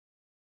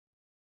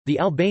The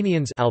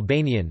Albanians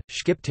Albanian,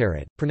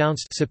 Shqiptarët,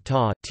 pronounced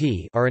Sipta,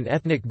 t, are an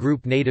ethnic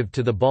group native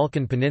to the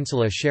Balkan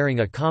Peninsula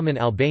sharing a common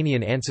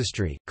Albanian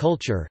ancestry,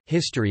 culture,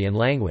 history and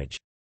language.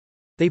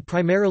 They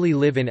primarily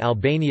live in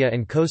Albania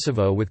and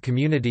Kosovo with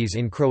communities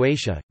in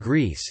Croatia,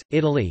 Greece,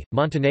 Italy,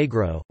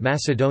 Montenegro,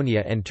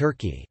 Macedonia and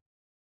Turkey.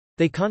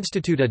 They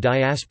constitute a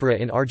diaspora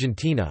in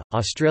Argentina,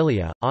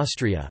 Australia,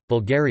 Austria,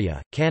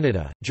 Bulgaria,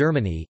 Canada,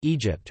 Germany,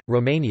 Egypt,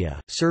 Romania,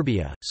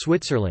 Serbia,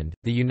 Switzerland,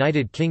 the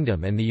United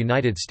Kingdom and the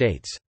United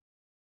States.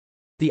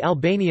 The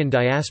Albanian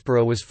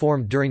diaspora was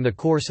formed during the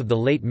course of the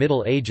late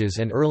Middle Ages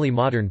and early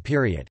modern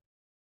period.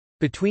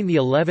 Between the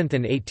 11th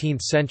and 18th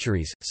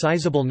centuries,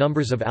 sizable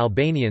numbers of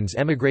Albanians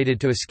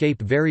emigrated to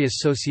escape various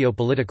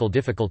socio-political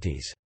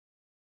difficulties.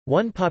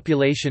 One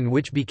population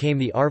which became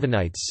the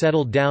Arvanites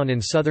settled down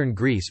in southern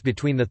Greece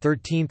between the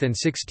 13th and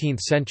 16th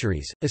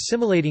centuries,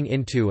 assimilating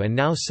into and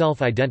now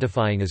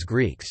self-identifying as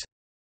Greeks.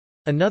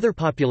 Another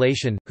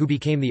population, who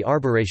became the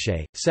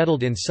Arbëreshe,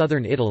 settled in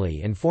southern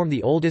Italy and formed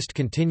the oldest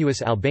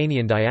continuous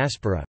Albanian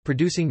diaspora,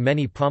 producing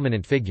many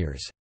prominent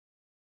figures.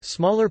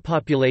 Smaller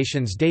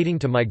populations dating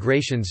to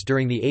migrations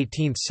during the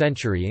 18th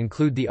century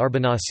include the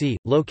Arbanasi,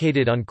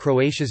 located on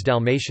Croatia's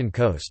Dalmatian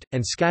coast,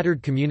 and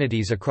scattered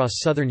communities across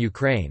southern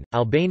Ukraine.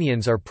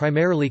 Albanians are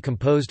primarily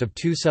composed of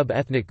two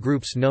sub-ethnic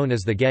groups known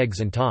as the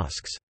Gegs and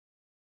Tosks.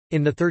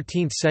 In the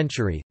 13th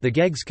century, the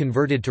Gegs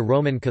converted to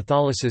Roman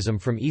Catholicism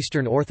from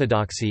Eastern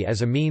Orthodoxy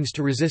as a means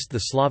to resist the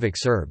Slavic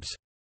Serbs.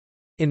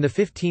 In the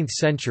 15th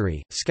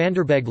century,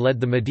 Skanderbeg led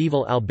the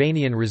medieval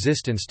Albanian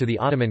resistance to the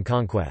Ottoman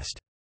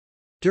conquest.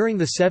 During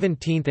the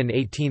 17th and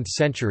 18th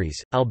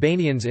centuries,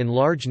 Albanians in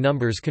large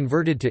numbers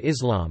converted to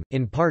Islam,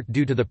 in part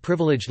due to the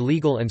privileged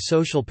legal and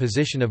social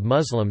position of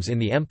Muslims in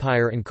the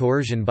empire and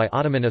coercion by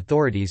Ottoman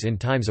authorities in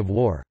times of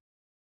war.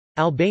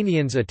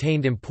 Albanians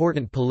attained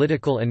important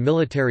political and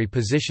military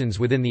positions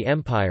within the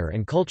empire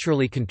and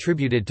culturally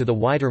contributed to the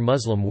wider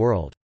Muslim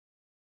world.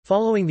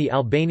 Following the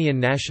Albanian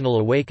national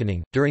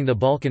awakening, during the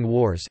Balkan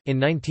Wars, in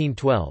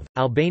 1912,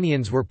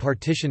 Albanians were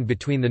partitioned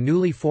between the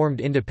newly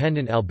formed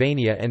independent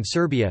Albania and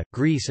Serbia,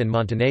 Greece and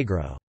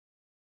Montenegro.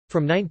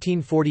 From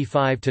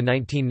 1945 to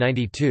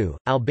 1992,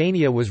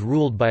 Albania was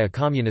ruled by a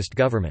communist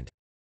government.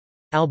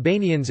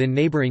 Albanians in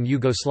neighbouring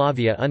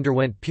Yugoslavia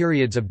underwent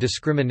periods of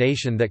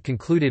discrimination that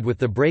concluded with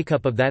the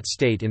breakup of that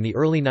state in the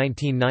early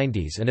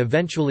 1990s and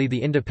eventually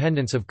the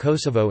independence of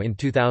Kosovo in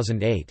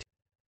 2008.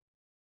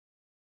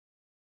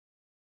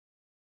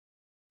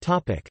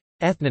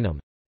 Ethnonym.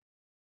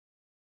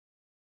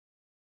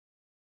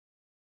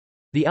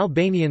 The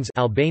Albanians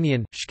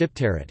Albanian,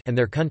 Shqiptarët, and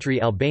their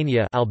country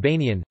Albania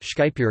Albanian,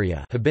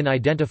 Shqipëria have been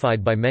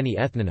identified by many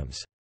ethnonyms.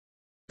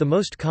 The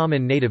most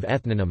common native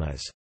ethnonym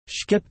is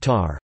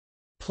Shqiptar,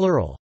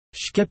 plural,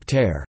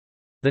 Shqiptar.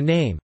 The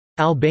name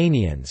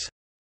Albanians,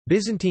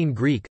 Byzantine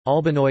Greek,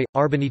 Albanoi,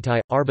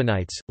 Arbanitai,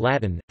 Arbanites,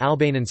 Latin,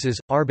 Albanenses,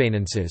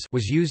 Arbanenses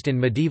was used in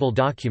medieval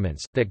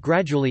documents, that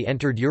gradually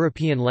entered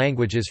European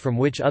languages from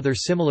which other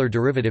similar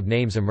derivative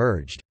names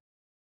emerged.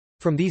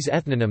 From these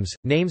ethnonyms,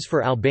 names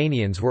for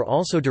Albanians were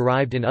also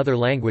derived in other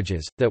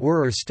languages, that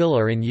were or still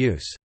are in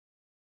use.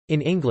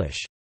 In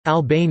English,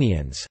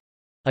 Albanians,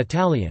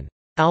 Italian,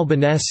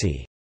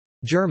 Albanesi,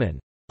 German,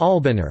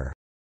 Albaner,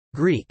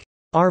 Greek,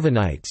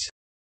 Arvanites,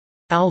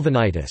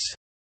 Alvanitis,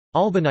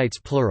 Albanites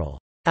plural,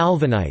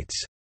 Alvanites,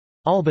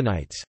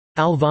 Albanites,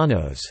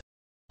 Alvanos,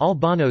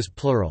 Albanos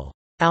plural,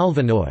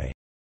 Alvanoi,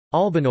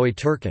 Albanoi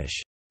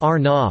Turkish,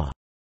 Arna,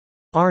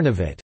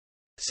 Arnavut,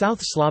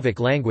 South Slavic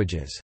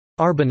languages,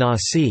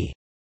 Arbanasi,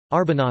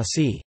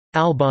 Arbanasi,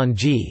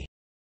 Albanji,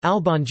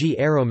 Albanji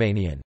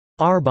Aromanian,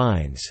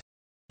 Arbines,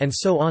 and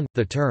so on.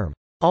 The term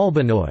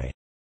Albanoi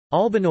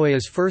Albanoi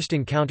is first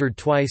encountered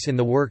twice in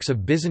the works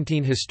of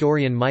Byzantine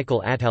historian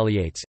Michael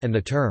Attaliates, and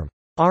the term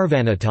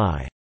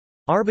Arvanitai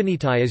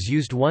Arbanitai is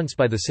used once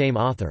by the same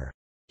author.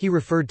 He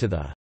referred to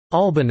the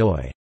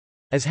Albanoi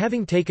as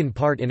having taken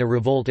part in a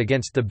revolt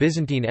against the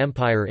Byzantine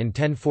Empire in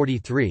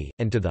 1043,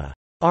 and to the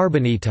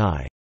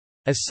Arbanitai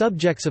as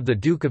subjects of the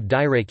Duke of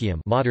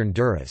Dyrrhachium, modern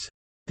Durrës.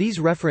 These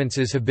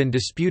references have been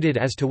disputed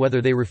as to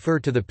whether they refer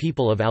to the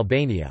people of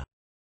Albania.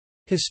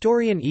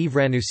 Historian Eve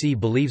Ranucci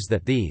believes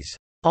that these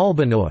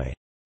Albanoi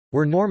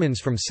were Normans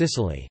from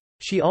Sicily.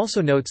 She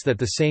also notes that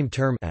the same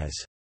term as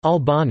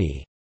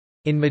Albani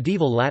in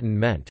medieval Latin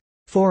meant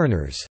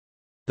foreigners.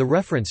 The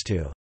reference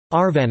to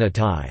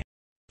Arvanitai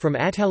from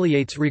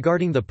Attaliates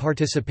regarding the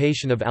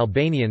participation of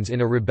Albanians in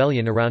a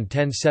rebellion around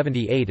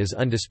 1078 is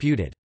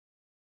undisputed.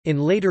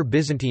 In later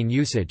Byzantine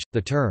usage,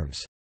 the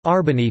terms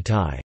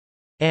Arbanitai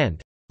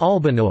and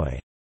Albanoi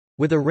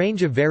with a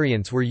range of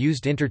variants were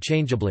used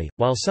interchangeably,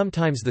 while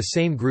sometimes the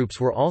same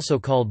groups were also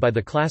called by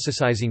the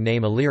classicizing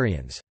name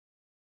Illyrians.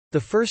 The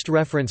first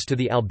reference to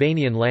the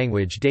Albanian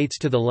language dates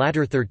to the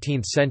latter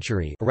 13th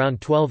century, around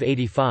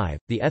 1285.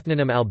 The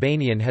ethnonym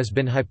Albanian has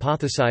been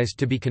hypothesized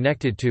to be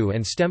connected to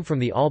and stem from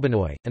the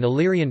Albanoi, an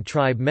Illyrian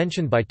tribe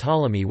mentioned by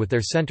Ptolemy with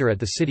their center at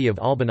the city of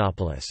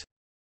Albanopolis.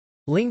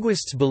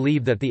 Linguists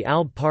believe that the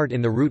Alb part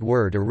in the root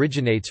word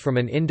originates from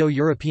an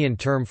Indo-European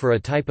term for a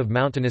type of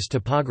mountainous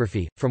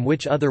topography, from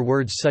which other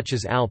words such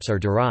as Alps are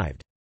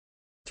derived.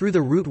 Through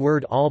the root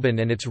word Alban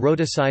and its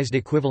rhoticized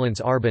equivalents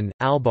Arban,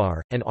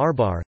 Albar, and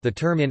Arbar, the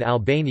term in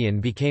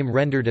Albanian became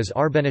rendered as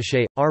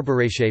Arbenische,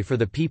 Arbarache for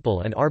the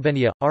people and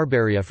Arbenia,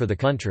 Arbaria for the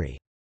country.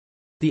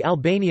 The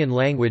Albanian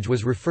language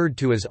was referred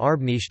to as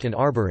Arbnisht and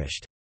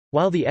Arbarisht.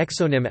 While the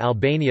exonym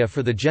Albania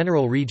for the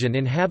general region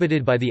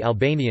inhabited by the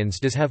Albanians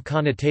does have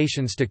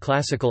connotations to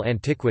classical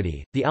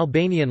antiquity, the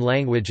Albanian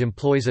language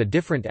employs a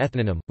different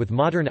ethnonym, with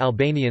modern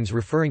Albanians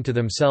referring to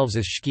themselves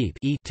as Shqipe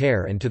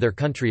and to their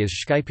country as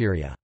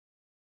Shqiperia.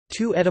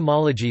 Two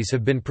etymologies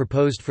have been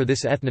proposed for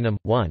this ethnonym,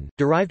 one,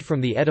 derived from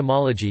the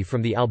etymology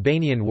from the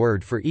Albanian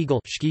word for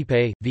eagle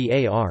Shqipe,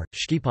 var,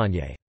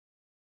 Shqipanje.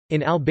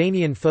 In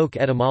Albanian folk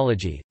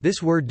etymology,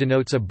 this word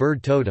denotes a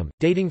bird totem,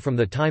 dating from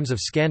the times of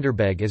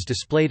Skanderbeg as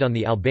displayed on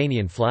the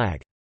Albanian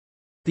flag.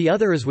 The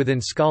other is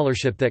within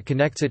scholarship that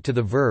connects it to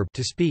the verb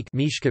to speak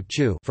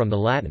from the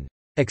Latin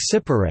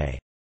accipere.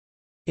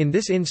 In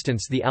this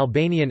instance the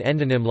Albanian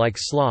endonym like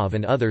Slav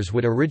and others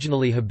would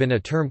originally have been a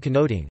term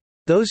connoting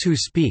those who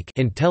speak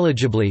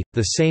intelligibly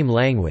the same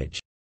language.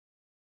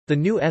 The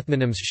new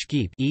ethnonyms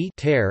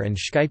Shqipe and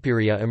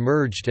Shqiperia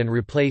emerged and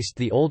replaced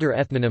the older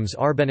ethnonyms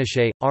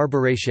Arbenische,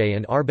 Arbarache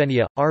and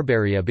Arbenia,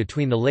 Arbaria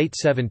between the late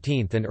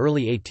 17th and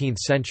early 18th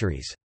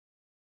centuries.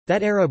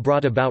 That era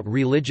brought about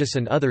religious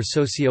and other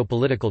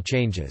socio-political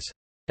changes.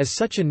 As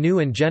such, a new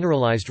and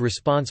generalized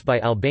response by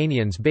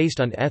Albanians based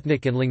on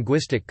ethnic and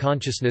linguistic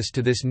consciousness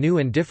to this new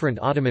and different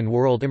Ottoman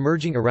world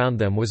emerging around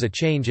them was a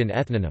change in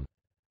ethnonym.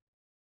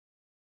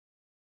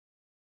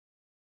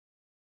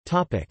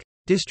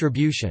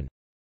 Distribution.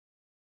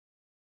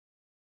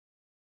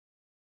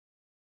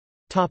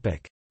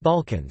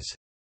 Balkans.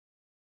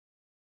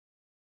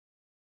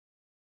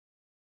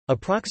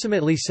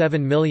 Approximately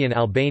 7 million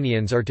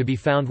Albanians are to be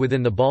found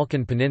within the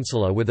Balkan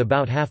Peninsula, with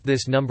about half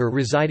this number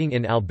residing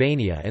in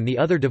Albania and the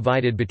other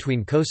divided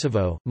between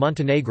Kosovo,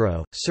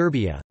 Montenegro,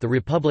 Serbia, the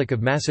Republic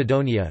of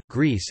Macedonia,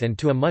 Greece and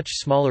to a much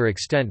smaller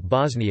extent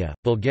Bosnia,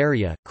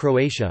 Bulgaria,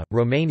 Croatia,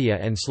 Romania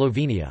and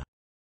Slovenia.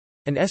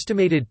 An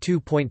estimated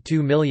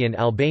 2.2 million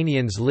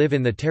Albanians live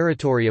in the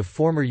territory of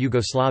former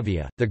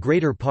Yugoslavia, the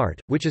greater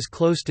part, which is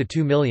close to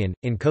 2 million,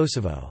 in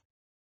Kosovo.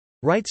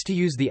 Rights to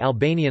use the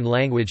Albanian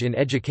language in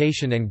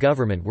education and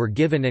government were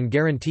given and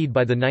guaranteed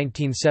by the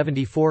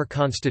 1974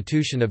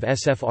 Constitution of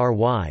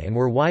SFRY and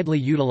were widely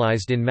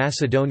utilized in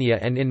Macedonia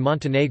and in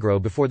Montenegro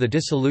before the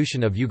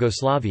dissolution of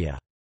Yugoslavia.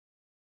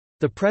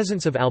 The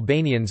presence of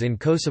Albanians in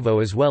Kosovo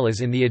as well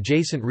as in the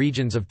adjacent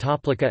regions of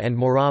Toplica and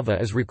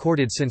Morava is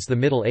recorded since the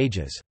Middle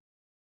Ages.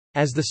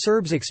 As the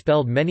Serbs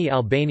expelled many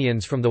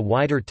Albanians from the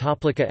wider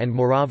Toplica and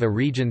Morava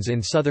regions in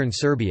southern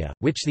Serbia,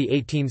 which the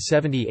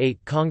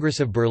 1878 Congress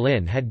of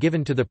Berlin had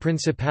given to the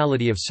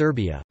Principality of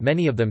Serbia,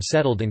 many of them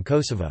settled in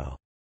Kosovo.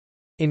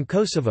 In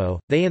Kosovo,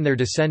 they and their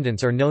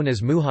descendants are known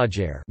as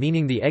muhajir,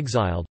 meaning the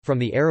exiled, from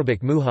the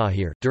Arabic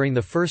muhajir. During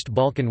the First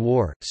Balkan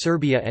War,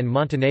 Serbia and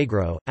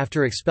Montenegro,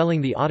 after expelling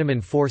the Ottoman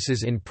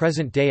forces in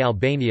present-day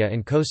Albania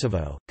and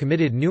Kosovo,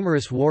 committed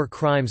numerous war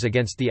crimes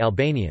against the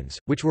Albanians,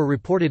 which were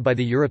reported by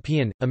the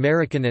European,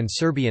 American and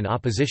Serbian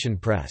opposition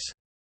press.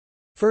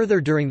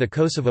 Further, during the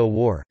Kosovo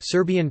War,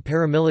 Serbian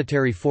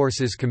paramilitary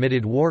forces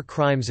committed war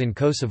crimes in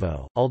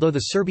Kosovo, although the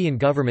Serbian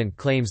government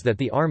claims that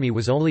the army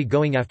was only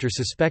going after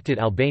suspected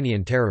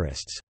Albanian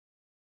terrorists.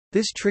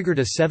 This triggered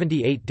a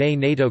 78-day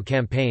NATO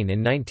campaign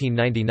in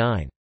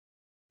 1999.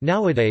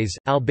 Nowadays,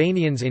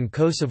 Albanians in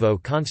Kosovo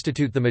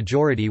constitute the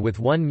majority with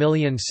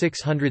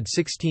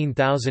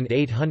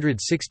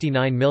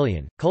 1,616,869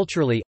 million.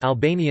 Culturally,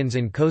 Albanians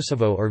in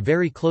Kosovo are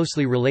very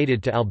closely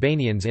related to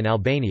Albanians in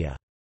Albania.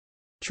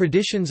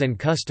 Traditions and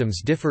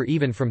customs differ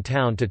even from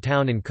town to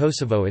town in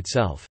Kosovo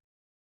itself.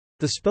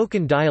 The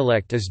spoken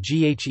dialect is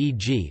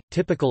Gheg,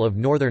 typical of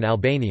northern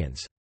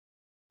Albanians.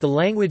 The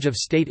language of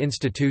state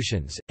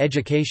institutions,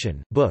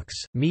 education, books,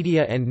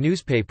 media and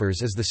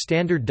newspapers is the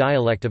standard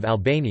dialect of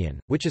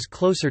Albanian, which is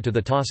closer to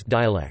the Tosk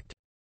dialect.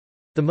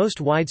 The most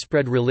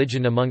widespread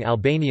religion among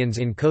Albanians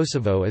in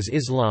Kosovo is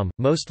Islam,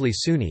 mostly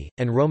Sunni,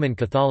 and Roman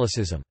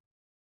Catholicism.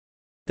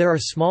 There are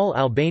small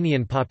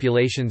Albanian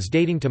populations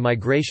dating to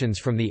migrations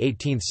from the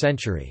 18th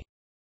century.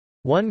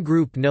 One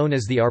group known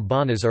as the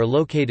Arbanas are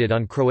located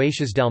on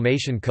Croatia's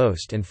Dalmatian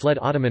coast and fled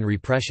Ottoman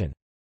repression.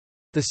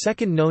 The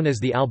second, known as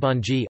the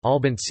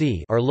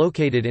Albanji are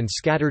located in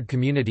scattered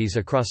communities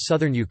across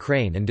southern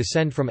Ukraine and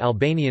descend from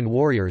Albanian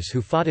warriors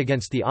who fought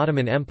against the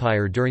Ottoman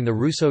Empire during the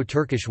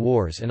Russo-Turkish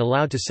Wars and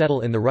allowed to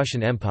settle in the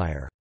Russian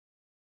Empire.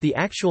 The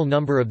actual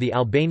number of the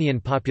Albanian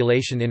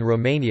population in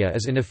Romania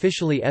is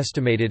unofficially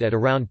estimated at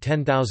around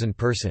 10,000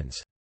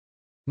 persons.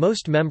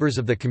 Most members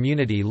of the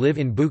community live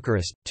in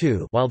Bucharest,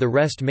 too, while the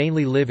rest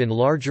mainly live in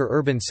larger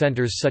urban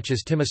centres such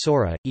as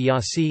Timisoara,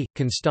 Iasi,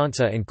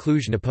 Constanța and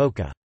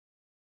Cluj-Napoca.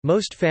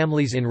 Most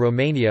families in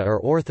Romania are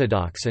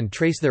Orthodox and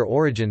trace their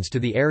origins to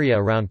the area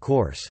around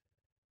Kors.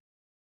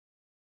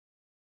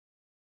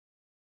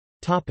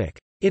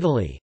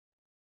 Italy.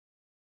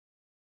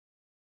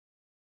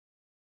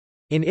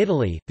 In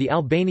Italy, the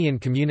Albanian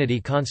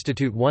community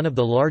constitute one of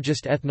the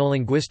largest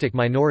ethnolinguistic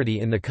minority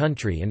in the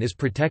country and is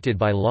protected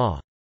by law.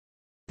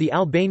 The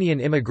Albanian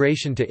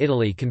immigration to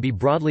Italy can be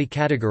broadly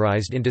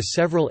categorized into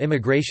several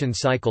immigration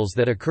cycles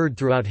that occurred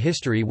throughout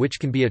history, which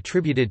can be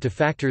attributed to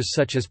factors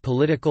such as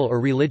political or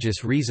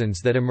religious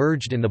reasons that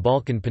emerged in the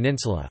Balkan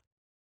Peninsula.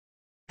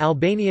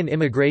 Albanian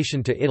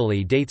immigration to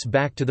Italy dates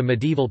back to the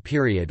medieval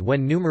period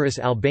when numerous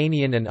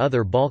Albanian and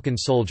other Balkan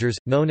soldiers,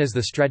 known as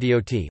the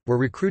stratioti, were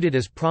recruited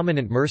as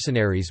prominent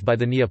mercenaries by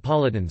the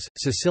Neapolitans,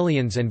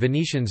 Sicilians and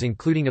Venetians,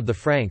 including of the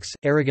Franks,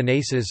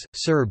 Aragoneses,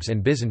 Serbs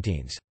and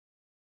Byzantines.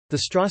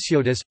 The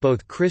Stratiotes,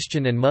 both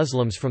Christian and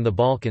Muslims from the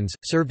Balkans,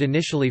 served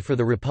initially for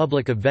the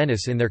Republic of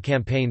Venice in their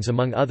campaigns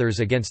among others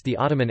against the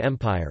Ottoman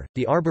Empire.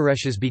 The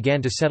Arboreshes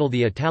began to settle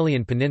the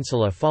Italian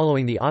peninsula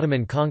following the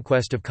Ottoman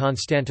conquest of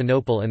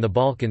Constantinople and the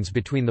Balkans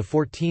between the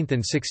 14th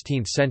and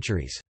 16th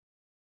centuries.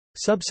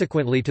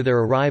 Subsequently to their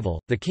arrival,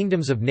 the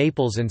kingdoms of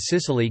Naples and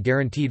Sicily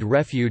guaranteed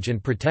refuge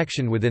and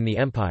protection within the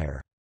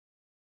empire.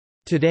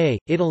 Today,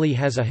 Italy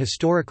has a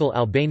historical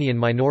Albanian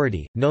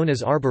minority, known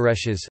as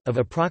Arboreshes, of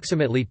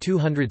approximately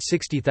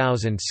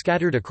 260,000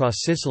 scattered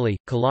across Sicily,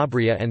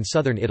 Calabria and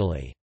southern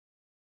Italy.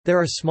 There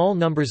are small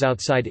numbers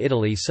outside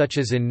Italy, such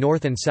as in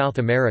North and South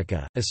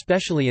America,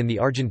 especially in the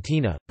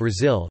Argentina,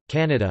 Brazil,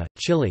 Canada,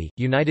 Chile,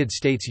 United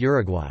States,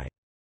 Uruguay.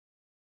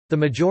 The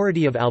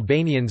majority of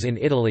Albanians in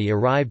Italy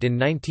arrived in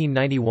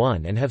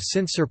 1991 and have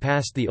since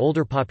surpassed the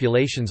older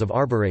populations of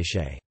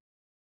Arboreshe.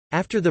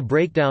 After the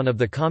breakdown of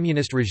the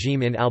communist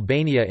regime in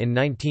Albania in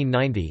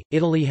 1990,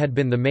 Italy had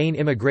been the main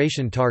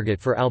immigration target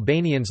for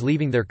Albanians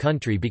leaving their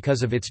country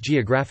because of its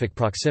geographic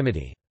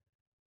proximity.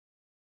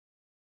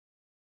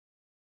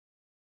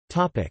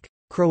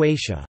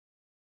 Croatia.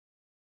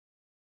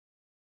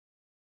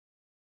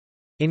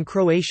 In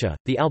Croatia,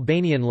 the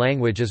Albanian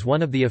language is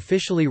one of the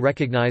officially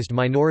recognized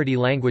minority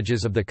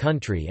languages of the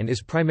country and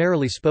is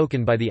primarily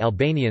spoken by the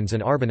Albanians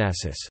and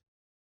Arbanasis.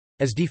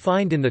 As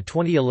defined in the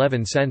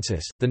 2011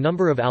 census, the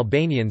number of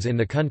Albanians in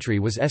the country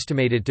was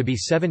estimated to be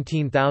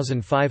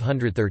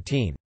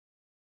 17,513.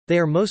 They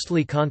are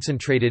mostly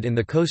concentrated in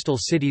the coastal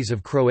cities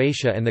of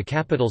Croatia and the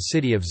capital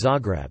city of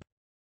Zagreb.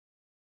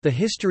 The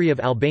history of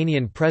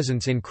Albanian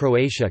presence in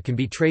Croatia can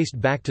be traced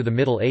back to the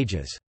Middle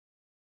Ages.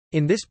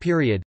 In this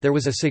period, there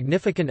was a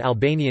significant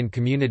Albanian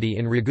community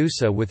in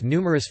Ragusa with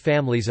numerous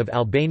families of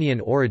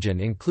Albanian origin,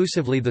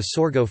 inclusively the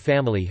Sorgo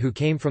family who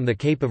came from the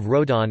Cape of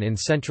Rodon in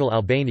central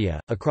Albania,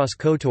 across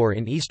Kotor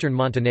in eastern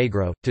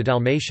Montenegro, to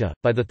Dalmatia.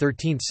 By the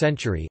 13th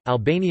century,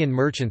 Albanian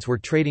merchants were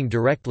trading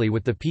directly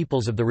with the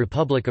peoples of the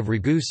Republic of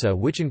Ragusa,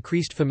 which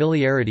increased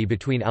familiarity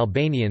between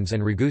Albanians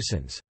and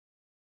Ragusans.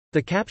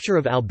 The capture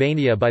of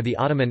Albania by the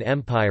Ottoman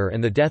Empire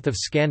and the death of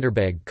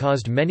Skanderbeg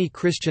caused many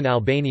Christian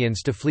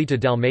Albanians to flee to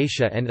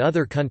Dalmatia and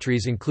other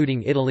countries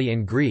including Italy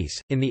and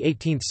Greece. In the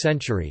 18th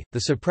century,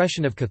 the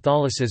suppression of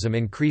Catholicism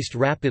increased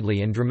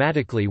rapidly and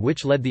dramatically,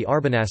 which led the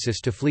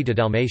Arbanasis to flee to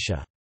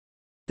Dalmatia.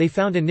 They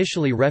found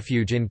initially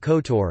refuge in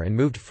Kotor and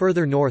moved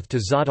further north to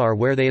Zadar,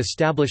 where they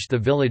established the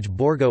village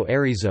Borgo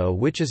Erizo,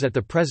 which is at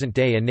the present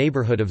day a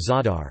neighborhood of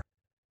Zadar.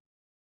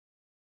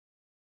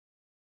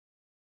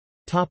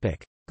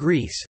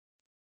 Greece.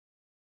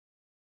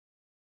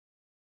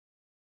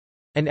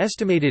 An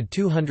estimated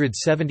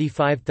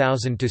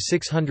 275,000 to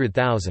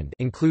 600,000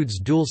 includes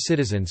dual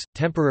citizens,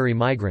 temporary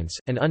migrants,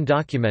 and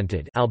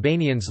undocumented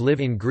Albanians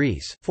live in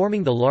Greece,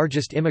 forming the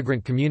largest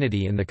immigrant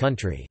community in the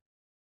country.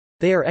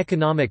 They are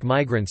economic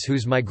migrants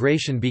whose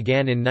migration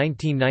began in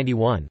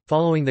 1991,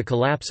 following the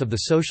collapse of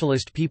the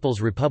Socialist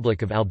People's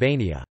Republic of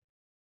Albania.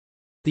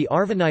 The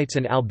Arvanites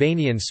and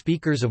Albanian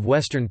speakers of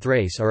Western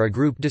Thrace are a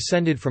group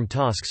descended from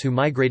Tosks who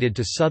migrated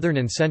to southern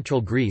and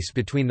central Greece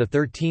between the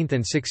 13th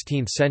and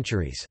 16th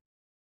centuries.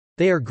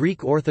 They are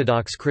Greek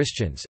Orthodox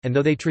Christians, and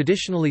though they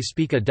traditionally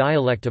speak a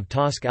dialect of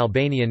Tosk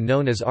Albanian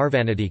known as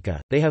Arvanadika,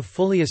 they have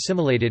fully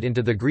assimilated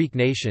into the Greek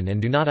nation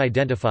and do not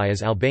identify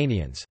as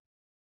Albanians.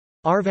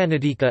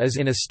 Arvanadika is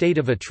in a state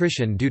of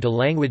attrition due to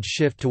language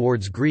shift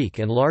towards Greek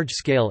and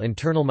large-scale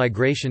internal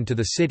migration to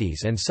the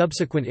cities and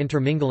subsequent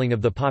intermingling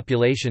of the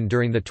population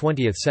during the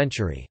 20th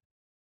century.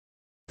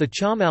 The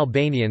Cham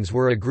Albanians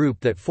were a group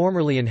that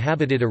formerly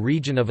inhabited a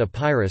region of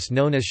Epirus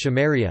known as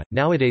Chameria,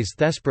 nowadays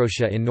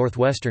Thesprotia in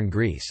northwestern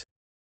Greece.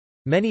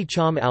 Many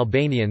Cham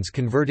Albanians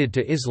converted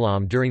to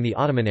Islam during the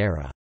Ottoman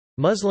era.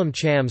 Muslim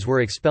Chams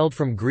were expelled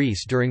from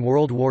Greece during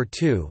World War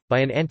II, by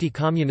an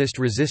anti-communist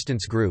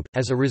resistance group,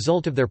 as a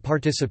result of their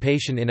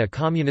participation in a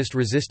communist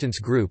resistance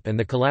group and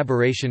the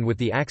collaboration with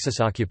the Axis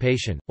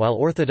occupation, while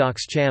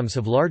Orthodox Chams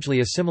have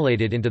largely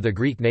assimilated into the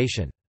Greek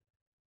nation.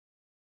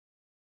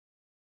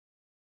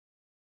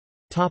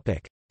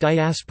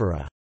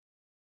 Diaspora.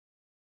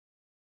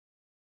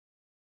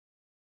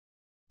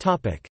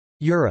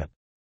 Europe.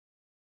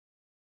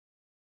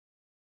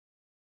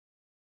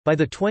 By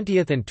the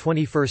 20th and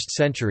 21st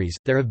centuries,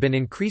 there have been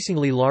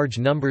increasingly large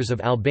numbers of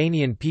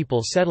Albanian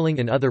people settling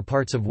in other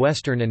parts of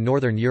Western and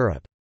Northern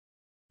Europe.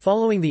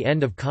 Following the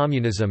end of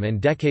communism and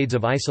decades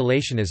of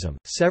isolationism,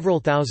 several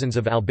thousands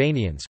of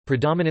Albanians,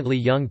 predominantly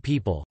young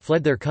people,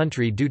 fled their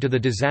country due to the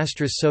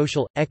disastrous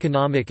social,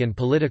 economic, and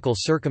political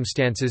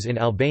circumstances in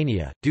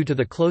Albania. Due to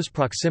the close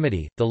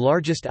proximity, the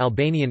largest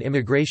Albanian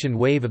immigration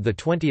wave of the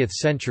 20th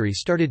century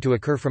started to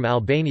occur from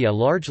Albania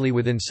largely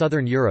within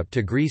southern Europe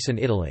to Greece and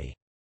Italy.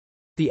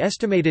 The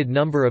estimated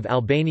number of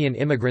Albanian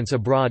immigrants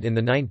abroad in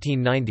the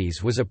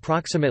 1990s was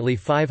approximately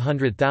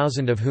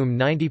 500,000, of whom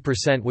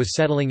 90% was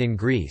settling in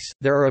Greece.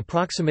 There are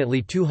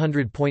approximately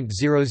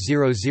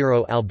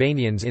 200,000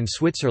 Albanians in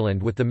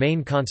Switzerland, with the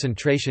main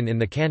concentration in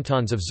the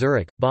cantons of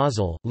Zurich,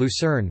 Basel,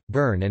 Lucerne,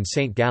 Bern, and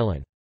St.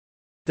 Gallen.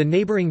 The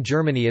neighbouring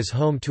Germany is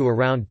home to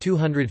around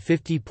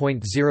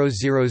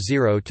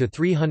 250,000 to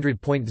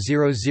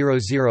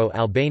 300,000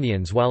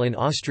 Albanians, while in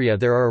Austria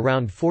there are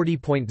around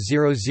 40,000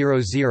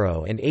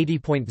 and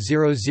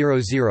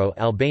 80,000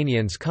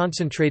 Albanians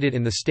concentrated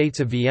in the states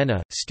of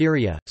Vienna,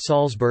 Styria,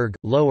 Salzburg,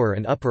 Lower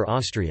and Upper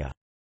Austria.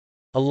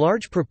 A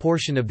large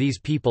proportion of these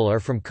people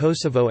are from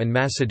Kosovo and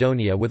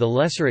Macedonia, with a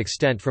lesser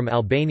extent from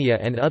Albania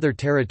and other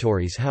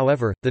territories.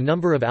 However, the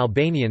number of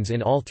Albanians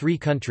in all three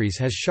countries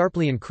has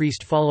sharply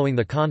increased following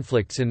the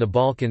conflicts in the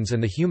Balkans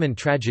and the human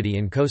tragedy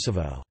in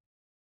Kosovo.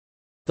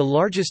 The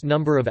largest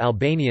number of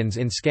Albanians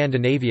in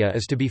Scandinavia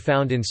is to be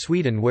found in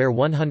Sweden, where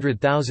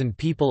 100,000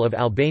 people of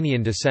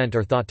Albanian descent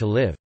are thought to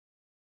live.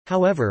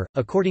 However,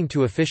 according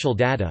to official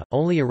data,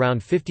 only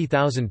around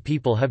 50,000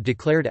 people have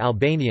declared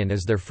Albanian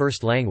as their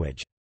first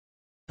language.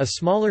 A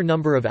smaller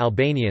number of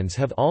Albanians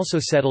have also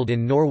settled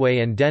in Norway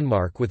and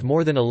Denmark, with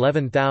more than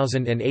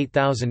 11,000 and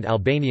 8,000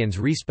 Albanians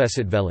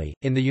respectively.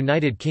 In the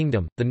United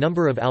Kingdom, the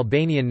number of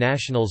Albanian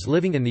nationals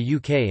living in the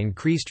UK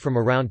increased from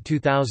around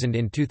 2,000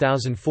 in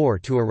 2004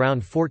 to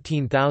around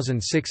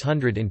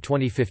 14,600 in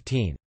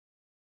 2015.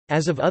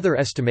 As of other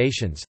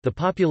estimations, the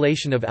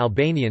population of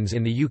Albanians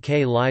in the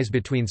UK lies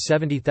between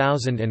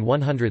 70,000 and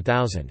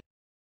 100,000.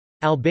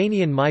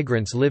 Albanian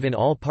migrants live in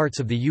all parts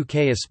of the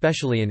UK,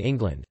 especially in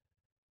England.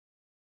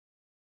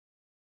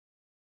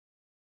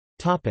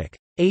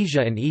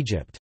 Asia and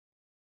Egypt.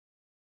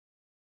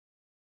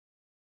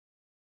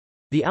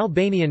 The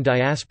Albanian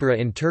diaspora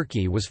in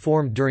Turkey was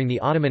formed during the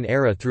Ottoman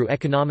era through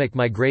economic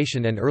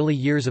migration and early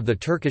years of the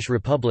Turkish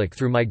Republic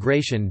through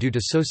migration due to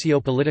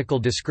socio-political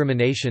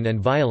discrimination and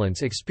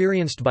violence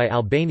experienced by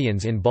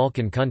Albanians in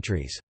Balkan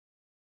countries.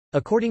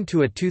 According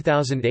to a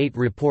 2008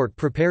 report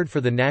prepared for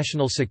the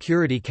National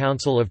Security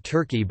Council of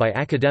Turkey by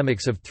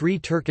academics of 3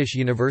 Turkish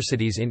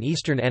universities in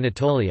eastern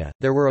Anatolia,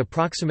 there were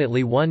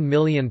approximately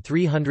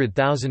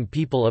 1,300,000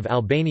 people of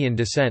Albanian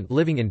descent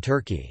living in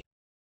Turkey.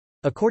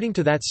 According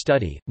to that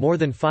study, more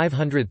than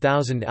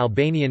 500,000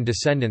 Albanian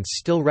descendants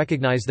still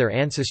recognize their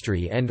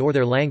ancestry and/or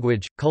their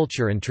language,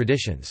 culture and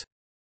traditions.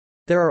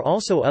 There are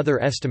also other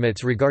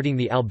estimates regarding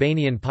the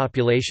Albanian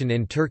population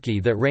in Turkey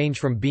that range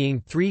from being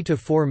 3 to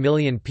 4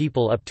 million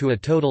people up to a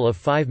total of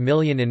 5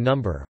 million in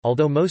number,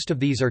 although most of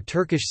these are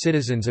Turkish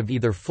citizens of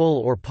either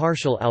full or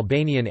partial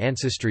Albanian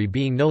ancestry,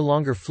 being no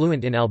longer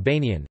fluent in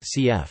Albanian,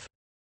 cf.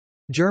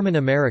 German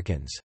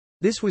Americans.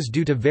 This was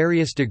due to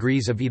various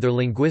degrees of either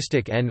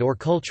linguistic and/or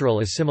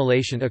cultural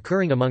assimilation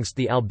occurring amongst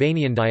the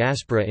Albanian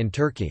diaspora in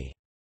Turkey.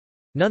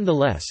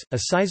 Nonetheless,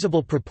 a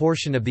sizable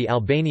proportion of the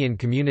Albanian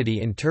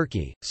community in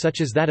Turkey,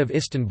 such as that of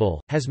Istanbul,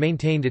 has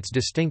maintained its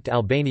distinct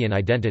Albanian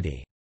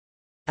identity.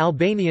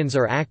 Albanians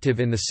are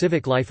active in the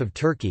civic life of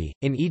Turkey.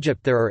 In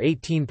Egypt there are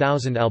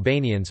 18,000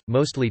 Albanians,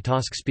 mostly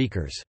Tosk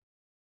speakers.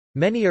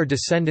 Many are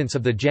descendants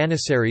of the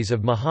Janissaries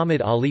of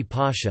Muhammad Ali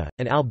Pasha,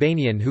 an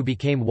Albanian who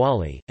became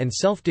wali, and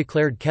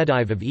self-declared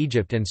Khedive of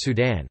Egypt and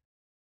Sudan.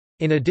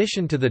 In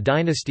addition to the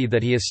dynasty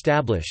that he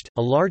established,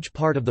 a large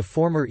part of the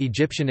former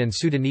Egyptian and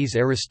Sudanese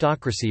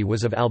aristocracy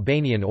was of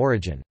Albanian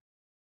origin.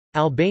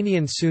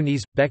 Albanian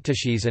Sunnis,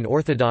 Bektashis and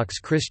Orthodox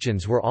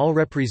Christians were all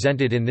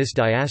represented in this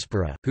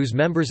diaspora, whose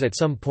members at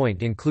some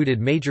point included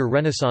major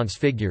Renaissance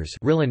figures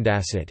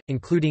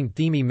including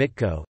Thimi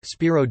Mitko,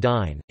 Spiro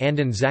Dine,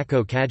 Andon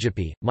Zako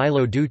Kajipi,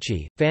 Milo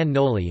Duci, Fan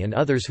Noli and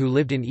others who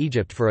lived in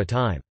Egypt for a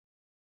time.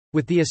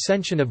 With the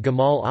ascension of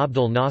Gamal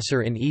Abdel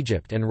Nasser in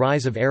Egypt and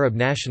rise of Arab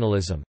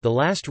nationalism, the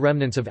last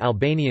remnants of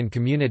Albanian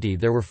community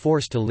there were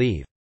forced to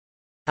leave.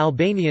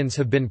 Albanians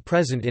have been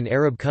present in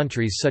Arab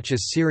countries such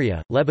as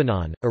Syria,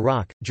 Lebanon,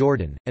 Iraq,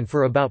 Jordan, and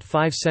for about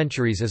 5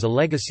 centuries as a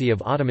legacy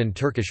of Ottoman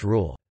Turkish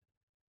rule.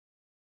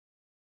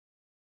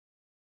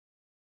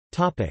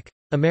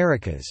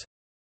 Americas.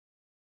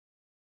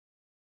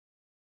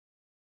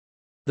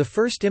 The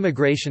first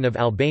immigration of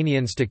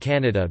Albanians to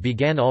Canada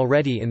began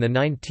already in the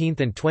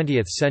 19th and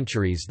 20th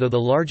centuries, though the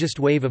largest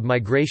wave of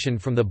migration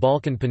from the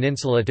Balkan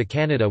Peninsula to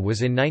Canada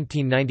was in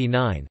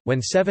 1999,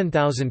 when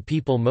 7,000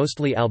 people,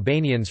 mostly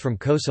Albanians from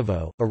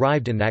Kosovo,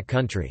 arrived in that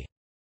country.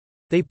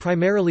 They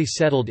primarily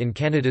settled in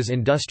Canada's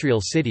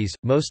industrial cities,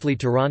 mostly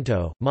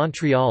Toronto,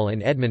 Montreal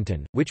and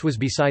Edmonton, which was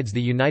besides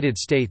the United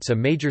States a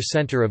major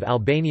centre of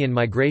Albanian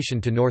migration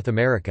to North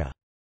America.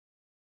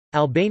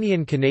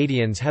 Albanian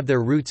Canadians have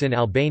their roots in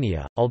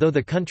Albania, although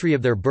the country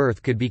of their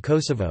birth could be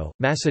Kosovo,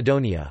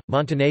 Macedonia,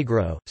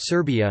 Montenegro,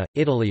 Serbia,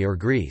 Italy or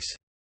Greece.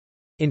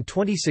 In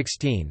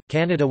 2016,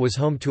 Canada was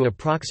home to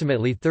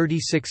approximately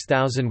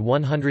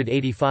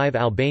 36,185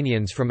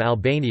 Albanians from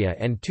Albania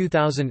and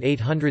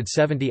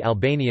 2,870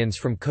 Albanians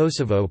from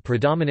Kosovo,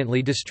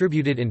 predominantly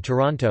distributed in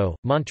Toronto,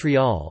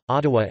 Montreal,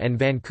 Ottawa, and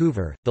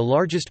Vancouver. The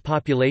largest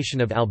population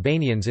of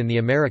Albanians in the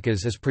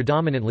Americas is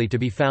predominantly to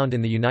be found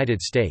in the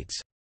United States.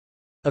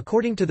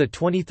 According to the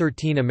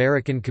 2013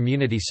 American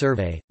Community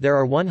Survey, there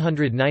are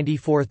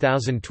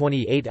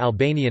 194,028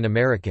 Albanian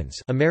Americans,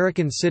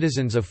 American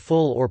citizens of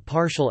full or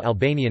partial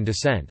Albanian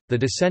descent. The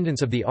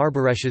descendants of the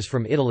Arboreshes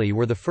from Italy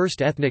were the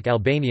first ethnic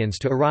Albanians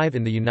to arrive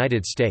in the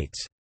United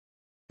States.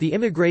 The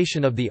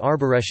immigration of the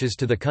Arboreshes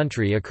to the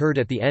country occurred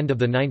at the end of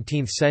the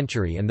 19th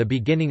century and the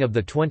beginning of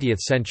the 20th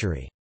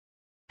century.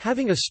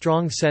 Having a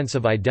strong sense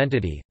of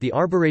identity, the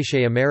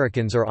Arboreshe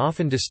Americans are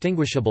often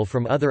distinguishable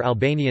from other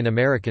Albanian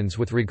Americans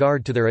with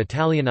regard to their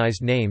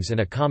Italianized names and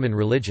a common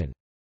religion.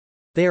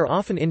 They are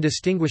often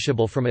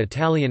indistinguishable from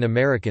Italian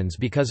Americans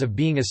because of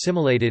being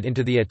assimilated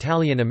into the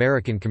Italian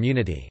American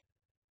community.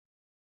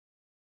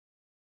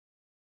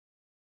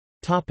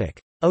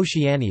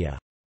 Oceania.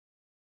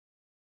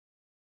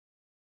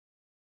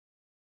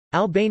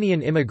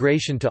 Albanian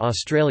immigration to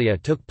Australia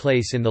took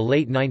place in the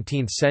late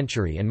 19th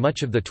century and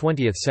much of the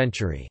 20th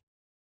century.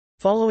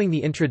 Following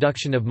the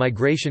introduction of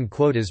migration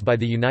quotas by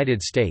the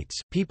United States,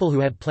 people who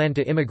had planned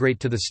to immigrate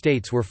to the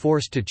States were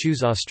forced to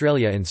choose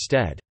Australia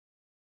instead.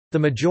 The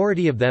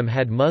majority of them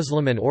had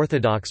Muslim and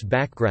Orthodox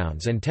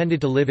backgrounds and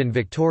tended to live in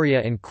Victoria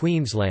and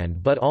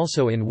Queensland, but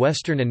also in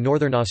Western and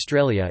Northern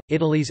Australia.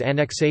 Italy's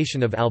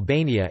annexation of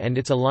Albania and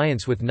its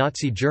alliance with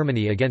Nazi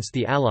Germany against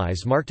the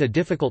Allies marked a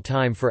difficult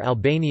time for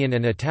Albanian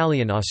and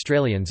Italian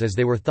Australians, as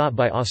they were thought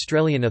by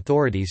Australian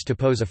authorities to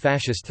pose a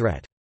fascist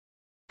threat.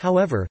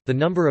 However, the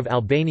number of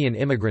Albanian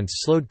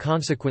immigrants slowed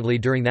consequently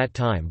during that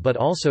time, but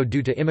also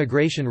due to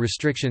immigration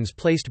restrictions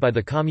placed by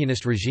the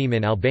communist regime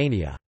in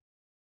Albania.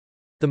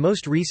 The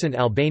most recent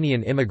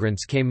Albanian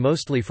immigrants came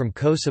mostly from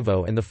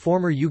Kosovo and the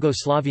former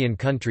Yugoslavian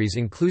countries,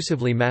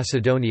 inclusively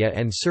Macedonia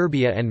and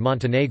Serbia and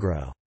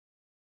Montenegro.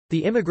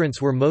 The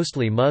immigrants were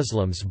mostly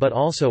Muslims but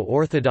also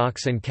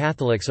Orthodox and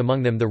Catholics,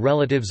 among them the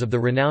relatives of the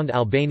renowned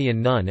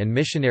Albanian nun and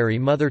missionary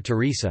Mother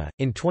Teresa.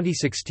 In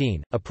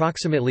 2016,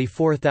 approximately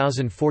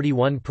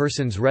 4,041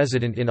 persons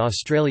resident in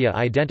Australia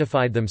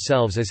identified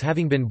themselves as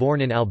having been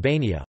born in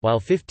Albania, while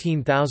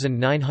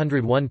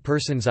 15,901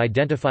 persons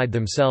identified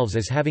themselves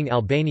as having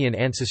Albanian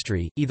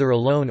ancestry, either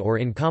alone or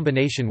in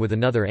combination with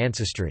another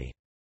ancestry.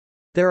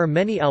 There are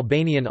many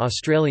Albanian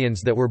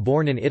Australians that were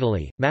born in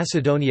Italy,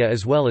 Macedonia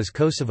as well as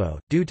Kosovo.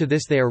 Due to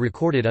this they are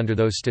recorded under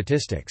those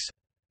statistics.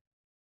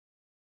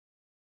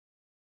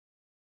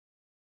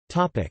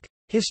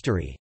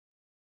 History.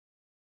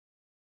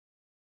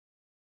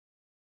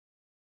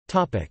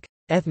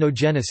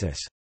 Ethnogenesis.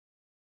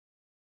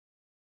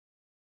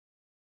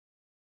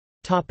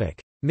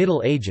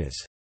 Middle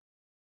Ages.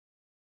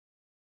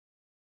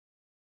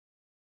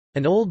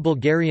 An old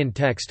Bulgarian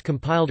text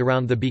compiled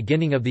around the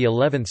beginning of the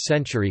 11th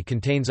century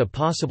contains a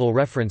possible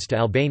reference to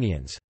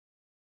Albanians.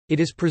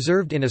 It is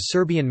preserved in a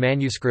Serbian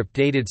manuscript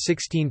dated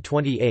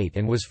 1628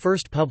 and was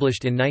first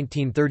published in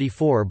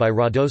 1934 by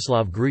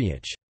Radoslav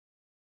Grujic.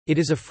 It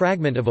is a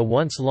fragment of a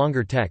once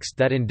longer text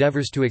that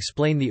endeavors to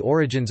explain the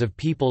origins of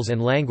peoples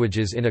and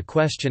languages in a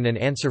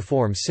question-and-answer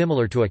form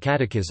similar to a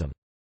catechism.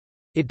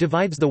 It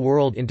divides the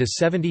world into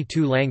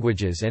 72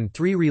 languages and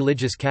 3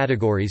 religious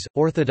categories: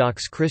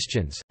 Orthodox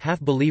Christians,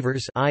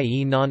 half-believers,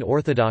 i.e.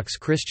 non-Orthodox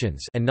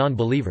Christians, and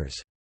non-believers.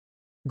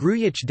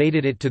 Grujic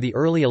dated it to the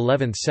early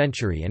 11th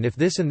century, and if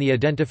this and the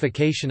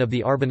identification of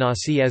the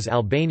Arbanasi as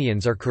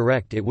Albanians are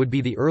correct, it would be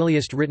the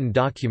earliest written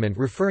document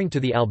referring to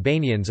the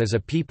Albanians as a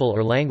people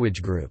or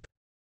language group.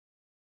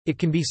 It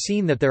can be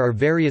seen that there are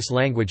various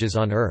languages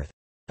on earth.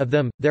 Of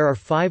them, there are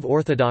 5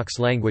 Orthodox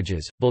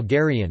languages: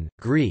 Bulgarian,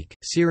 Greek,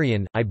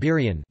 Syrian,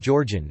 Iberian,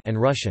 Georgian, and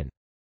Russian.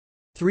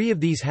 3 of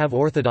these have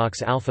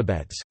Orthodox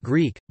alphabets: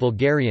 Greek,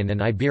 Bulgarian and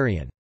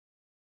Iberian.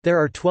 There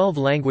are 12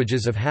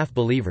 languages of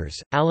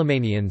half-believers: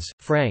 Alemannians,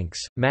 Franks,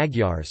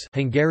 Magyars,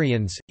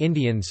 Hungarians,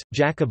 Indians,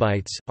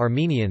 Jacobites,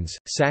 Armenians,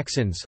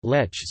 Saxons,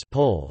 Lechs,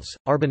 Poles,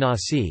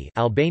 Arbanasi,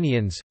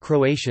 Albanians,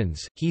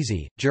 Croatians,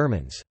 Hezi,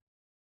 Germans.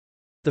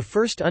 The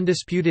first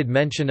undisputed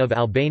mention of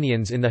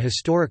Albanians in the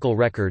historical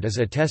record is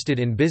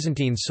attested in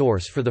Byzantine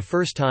source for the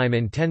first time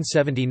in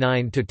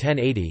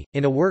 1079–1080,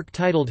 in a work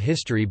titled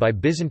History by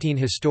Byzantine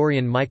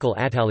historian Michael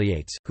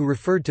Attaliates, who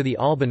referred to the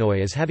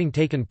Albanoi as having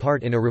taken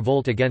part in a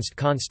revolt against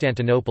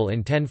Constantinople in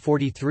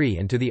 1043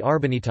 and to the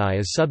Arbanitai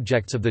as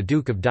subjects of the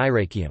Duke of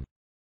Dyrrhachium.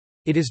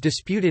 It is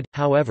disputed,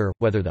 however,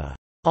 whether the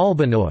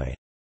Albanoi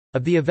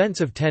of the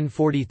events of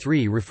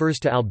 1043 refers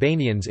to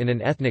Albanians in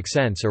an ethnic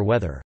sense or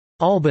whether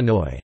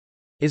Albanoi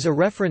is a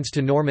reference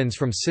to Normans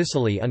from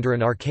Sicily under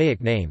an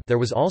archaic name. There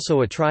was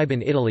also a tribe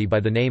in Italy by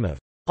the name of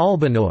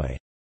Albanoi.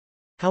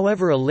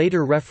 However, a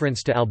later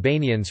reference to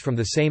Albanians from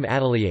the same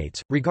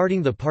Attaliates,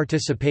 regarding the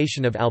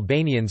participation of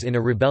Albanians in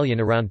a rebellion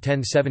around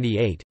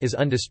 1078, is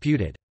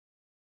undisputed.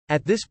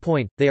 At this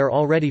point, they are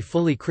already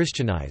fully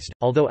Christianized,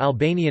 although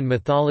Albanian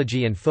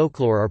mythology and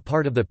folklore are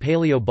part of the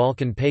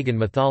Paleo-Balkan pagan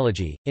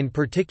mythology, in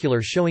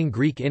particular showing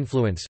Greek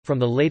influence. From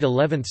the late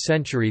 11th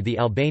century, the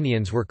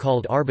Albanians were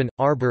called Arban,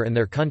 Arbor, and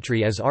their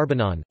country as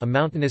Arbanon, a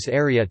mountainous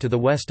area to the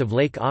west of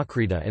Lake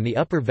Ochrida and the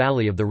upper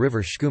valley of the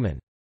river Shkumen.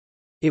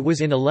 It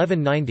was in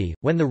 1190,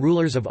 when the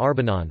rulers of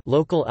Arbanon,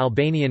 local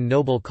Albanian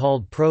noble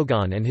called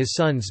Progon, and his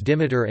sons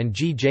Dimitar and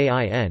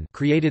Gjin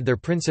created their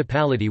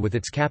principality with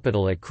its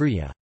capital at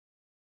Kruja.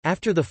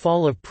 After the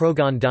fall of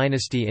Progon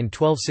dynasty in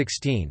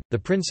 1216, the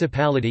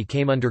principality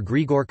came under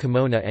Grigor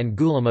Kimona and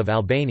Gulam of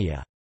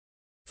Albania.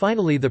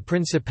 Finally the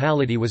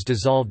principality was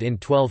dissolved in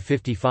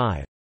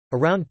 1255.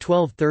 Around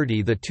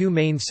 1230 the two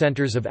main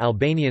centres of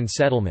Albanian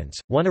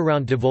settlements, one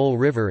around Devol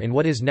River in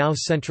what is now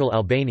central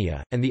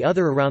Albania, and the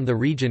other around the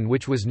region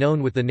which was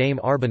known with the name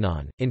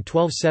Arbanon. In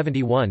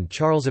 1271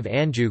 Charles of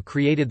Anjou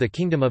created the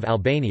Kingdom of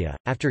Albania,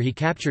 after he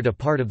captured a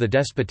part of the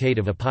Despotate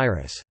of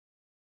Epirus.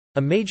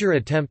 A major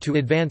attempt to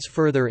advance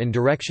further in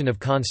direction of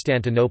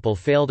Constantinople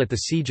failed at the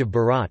Siege of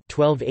Berat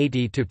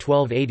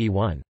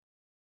 1280–1281.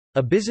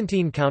 A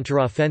Byzantine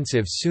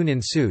counteroffensive soon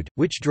ensued,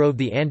 which drove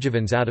the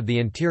Angevins out of the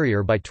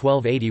interior by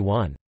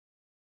 1281.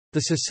 The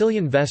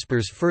Sicilian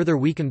Vespers further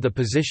weakened the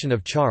position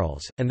of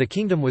Charles, and the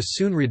kingdom was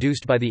soon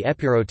reduced by the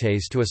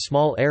Epirotes to a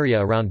small area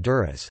around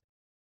Durrës.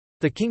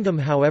 The kingdom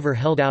however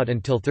held out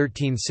until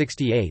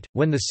 1368,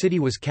 when the city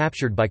was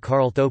captured by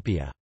Karl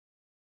Thopia.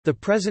 The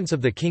presence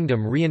of the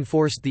kingdom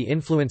reinforced the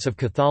influence of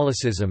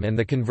Catholicism and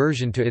the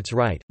conversion to its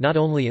rite, not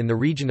only in the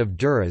region of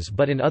Durrës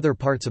but in other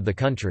parts of the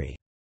country.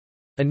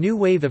 A new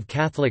wave of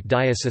Catholic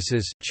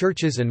dioceses,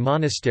 churches and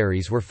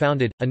monasteries were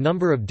founded, a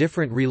number of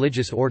different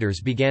religious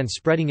orders began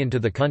spreading into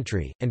the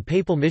country, and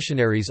papal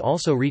missionaries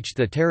also reached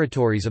the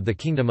territories of the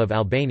Kingdom of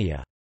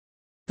Albania.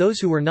 Those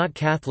who were not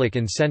Catholic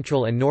in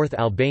central and north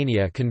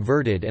Albania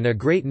converted, and a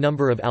great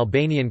number of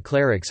Albanian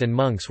clerics and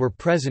monks were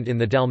present in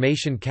the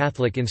Dalmatian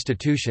Catholic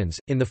institutions.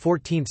 In the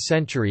 14th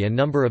century, a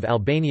number of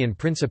Albanian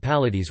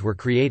principalities were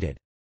created.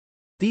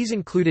 These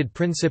included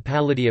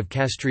Principality of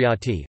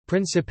Kastriati,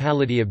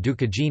 Principality of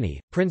Dukagjini,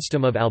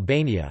 Princedom of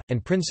Albania,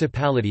 and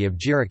Principality of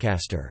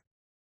Gjirokastër.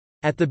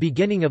 At the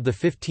beginning of the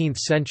 15th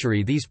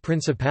century, these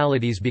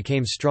principalities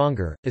became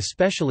stronger,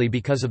 especially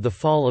because of the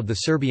fall of the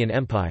Serbian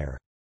Empire.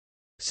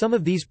 Some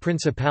of these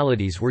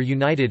principalities were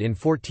united in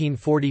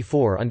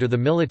 1444 under the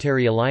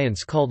military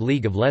alliance called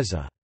League of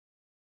Leza.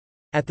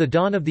 At the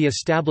dawn of the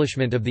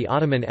establishment of the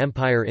Ottoman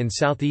Empire in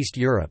Southeast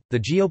Europe, the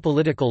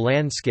geopolitical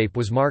landscape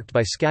was marked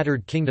by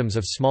scattered kingdoms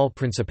of small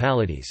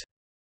principalities.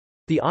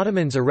 The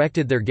Ottomans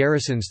erected their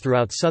garrisons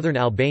throughout southern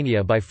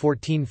Albania by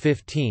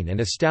 1415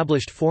 and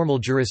established formal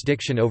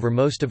jurisdiction over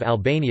most of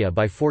Albania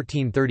by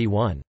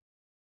 1431.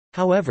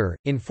 However,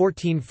 in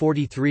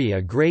 1443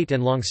 a great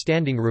and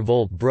long-standing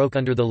revolt broke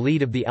under the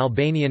lead of the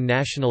Albanian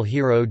national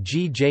hero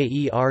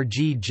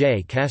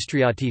Gjergj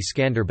Kastriati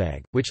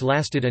Skanderbeg, which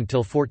lasted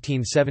until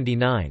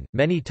 1479,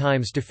 many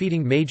times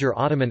defeating major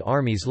Ottoman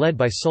armies led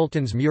by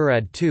Sultans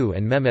Murad II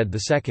and Mehmed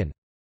II.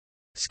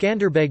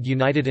 Skanderbeg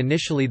united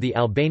initially the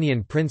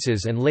Albanian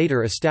princes and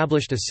later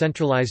established a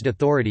centralized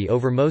authority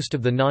over most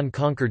of the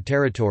non-conquered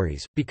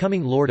territories,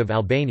 becoming Lord of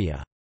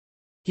Albania.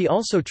 He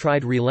also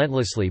tried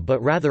relentlessly but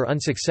rather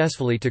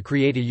unsuccessfully to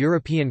create a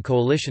European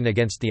coalition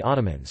against the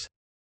Ottomans.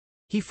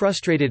 He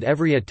frustrated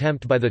every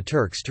attempt by the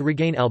Turks to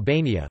regain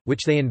Albania,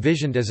 which they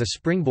envisioned as a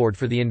springboard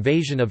for the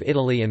invasion of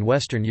Italy and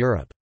Western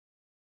Europe.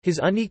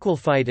 His unequal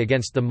fight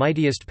against the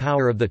mightiest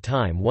power of the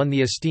time won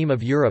the esteem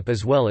of Europe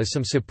as well as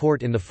some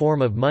support in the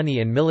form of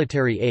money and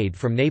military aid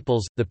from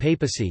Naples, the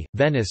papacy,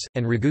 Venice,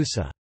 and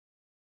Ragusa.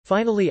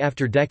 Finally,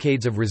 after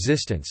decades of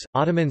resistance,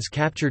 Ottomans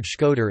captured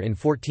Shkodër in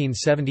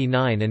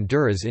 1479 and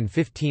Durrës in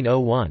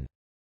 1501.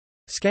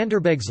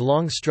 Skanderbeg's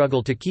long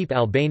struggle to keep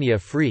Albania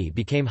free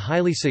became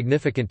highly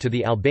significant to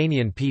the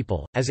Albanian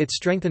people, as it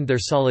strengthened their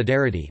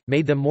solidarity,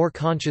 made them more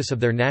conscious of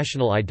their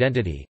national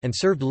identity, and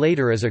served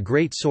later as a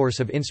great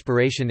source of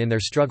inspiration in their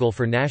struggle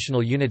for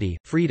national unity,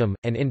 freedom,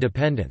 and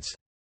independence.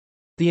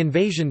 The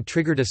invasion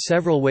triggered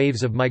several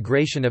waves of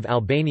migration of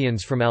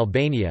Albanians from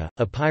Albania,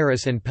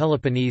 Epirus and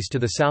Peloponnese to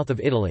the south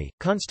of Italy,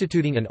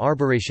 constituting an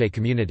Arboreshe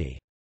community.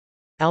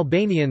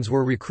 Albanians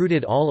were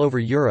recruited all over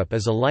Europe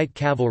as a light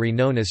cavalry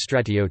known as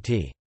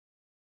stratioti.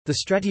 The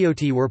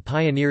stratioti were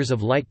pioneers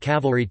of light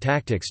cavalry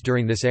tactics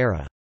during this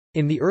era.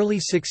 In the early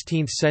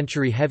 16th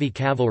century, heavy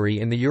cavalry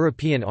in the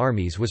European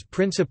armies was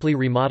principally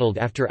remodeled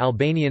after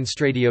Albanian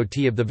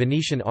stratioti of the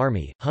Venetian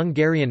army,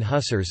 Hungarian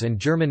hussars and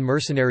German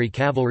mercenary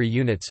cavalry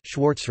units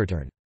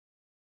Schwarzhütern.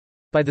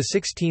 By the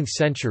 16th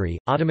century,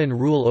 Ottoman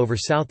rule over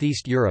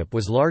Southeast Europe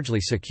was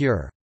largely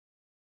secure.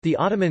 The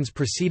Ottomans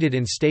proceeded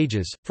in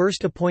stages,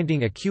 first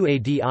appointing a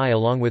Qadi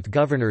along with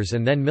governors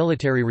and then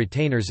military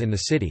retainers in the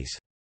cities.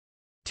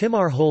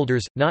 Timar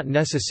holders, not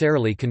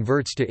necessarily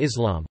converts to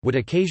Islam, would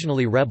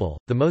occasionally rebel,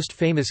 the most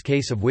famous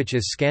case of which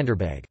is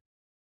Skanderbeg.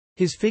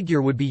 His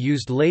figure would be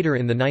used later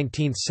in the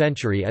 19th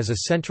century as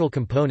a central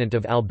component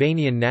of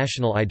Albanian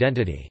national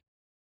identity.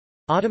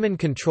 Ottoman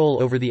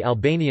control over the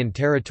Albanian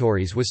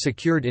territories was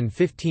secured in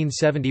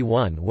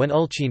 1571 when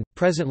Ulcinj,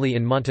 presently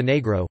in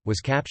Montenegro, was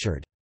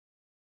captured.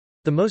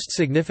 The most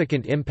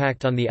significant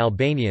impact on the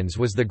Albanians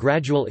was the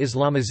gradual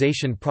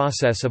Islamization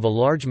process of a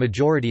large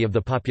majority of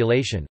the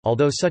population,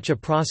 although such a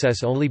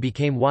process only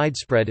became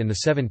widespread in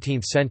the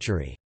 17th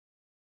century.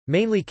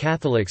 Mainly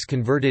Catholics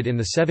converted in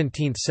the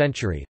 17th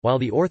century, while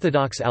the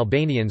Orthodox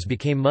Albanians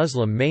became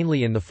Muslim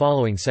mainly in the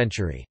following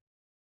century.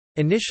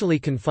 Initially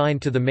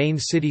confined to the main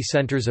city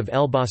centers of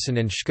Elbasan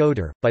and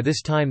Shkodër, by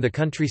this time the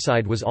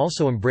countryside was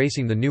also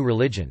embracing the new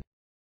religion.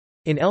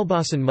 In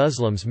Elbasan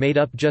Muslims made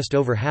up just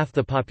over half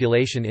the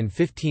population in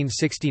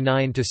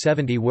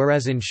 1569–70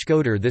 whereas in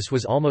Shkodër this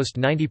was almost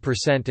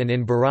 90% and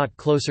in Berat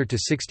closer to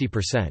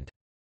 60%.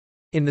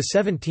 In the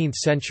 17th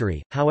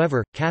century,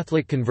 however,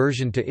 Catholic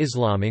conversion to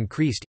Islam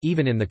increased,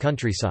 even in the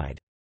countryside.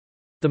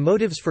 The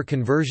motives for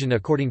conversion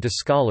according to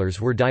scholars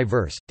were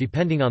diverse,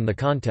 depending on the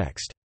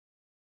context.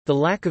 The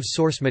lack of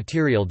source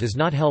material does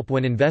not help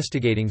when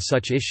investigating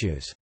such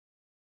issues.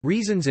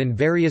 Reasons in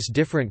various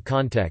different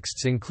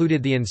contexts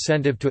included the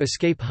incentive to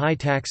escape high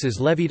taxes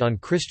levied on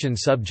Christian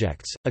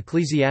subjects,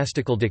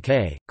 ecclesiastical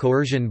decay,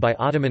 coercion by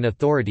Ottoman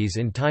authorities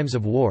in times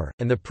of war,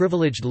 and the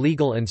privileged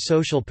legal and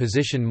social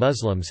position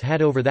Muslims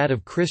had over that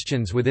of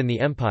Christians within the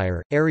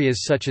empire.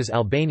 Areas such as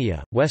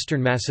Albania,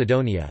 western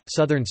Macedonia,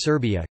 southern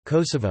Serbia,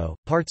 Kosovo,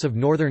 parts of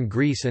northern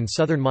Greece and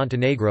southern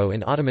Montenegro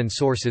in Ottoman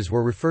sources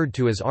were referred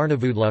to as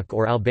Arnavutluq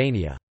or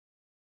Albania.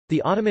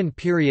 The Ottoman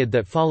period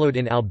that followed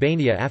in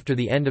Albania after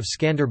the end of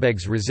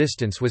Skanderbeg's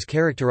resistance was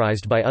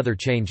characterized by other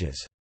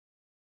changes.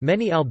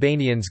 Many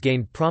Albanians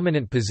gained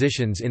prominent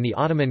positions in the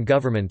Ottoman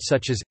government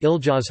such as,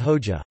 Iljaz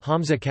Hoxha,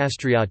 Hamza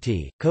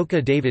Kastriati,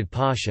 Koka David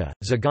Pasha,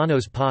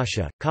 Zaganos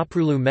Pasha,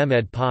 Koprulu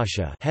Mehmed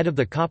Pasha, head of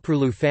the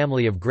Koprulu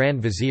family of Grand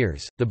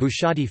Viziers, the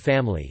Bushati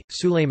family,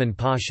 Suleiman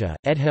Pasha,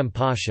 Edhem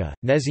Pasha,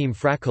 Nezim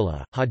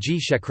Frakula, Haji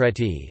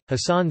Shekreti,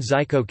 Hassan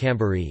Zyko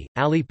Kambari,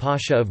 Ali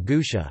Pasha of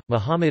Gusha,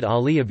 Muhammad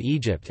Ali of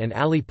Egypt and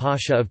Ali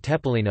Pasha of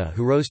Tepelina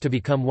who rose to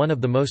become one of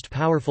the most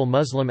powerful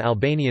Muslim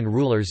Albanian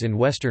rulers in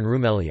western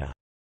Rumelia.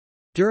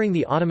 During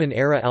the Ottoman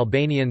era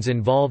Albanians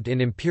involved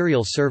in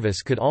imperial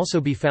service could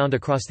also be found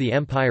across the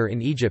empire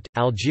in Egypt,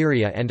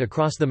 Algeria and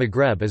across the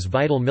Maghreb as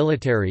vital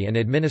military and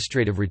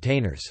administrative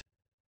retainers.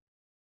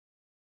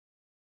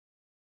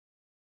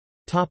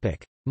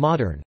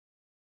 Modern.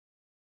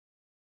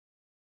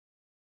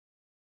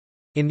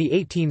 In the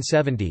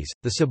 1870s,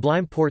 the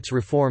Sublime Porte's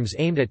reforms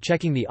aimed at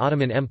checking the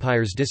Ottoman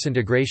Empire's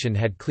disintegration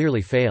had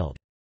clearly failed.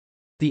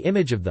 The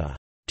image of the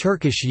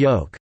Turkish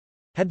yoke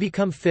had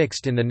become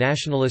fixed in the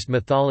nationalist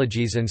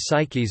mythologies and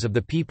psyches of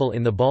the people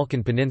in the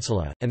Balkan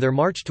Peninsula, and their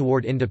march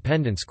toward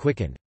independence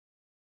quickened.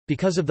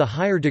 Because of the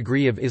higher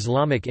degree of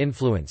Islamic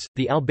influence,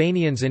 the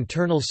Albanians'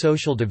 internal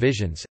social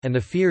divisions, and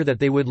the fear that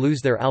they would lose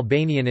their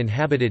Albanian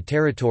inhabited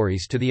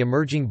territories to the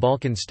emerging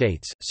Balkan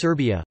states,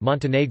 Serbia,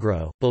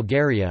 Montenegro,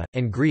 Bulgaria,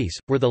 and Greece,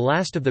 were the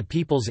last of the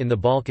peoples in the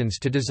Balkans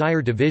to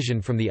desire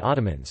division from the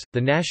Ottomans.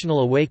 The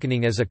national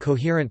awakening as a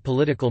coherent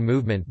political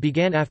movement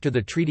began after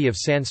the Treaty of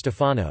San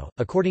Stefano,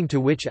 according to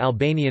which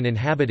Albanian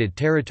inhabited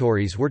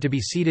territories were to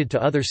be ceded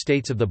to other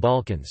states of the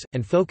Balkans,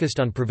 and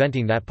focused on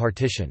preventing that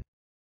partition.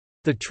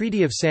 The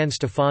Treaty of San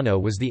Stefano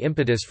was the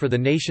impetus for the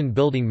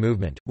nation-building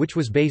movement, which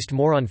was based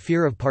more on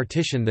fear of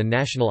partition than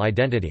national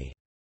identity.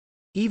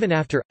 Even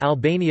after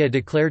Albania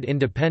declared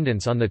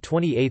independence on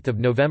 28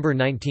 November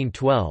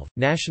 1912,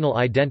 national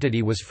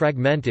identity was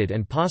fragmented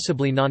and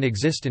possibly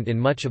non-existent in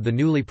much of the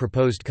newly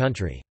proposed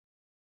country.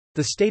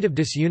 The state of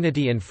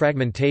disunity and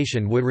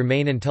fragmentation would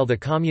remain until the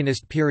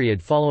communist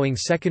period following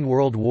Second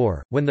World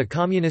War, when the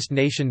communist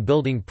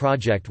nation-building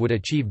project would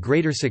achieve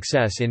greater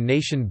success in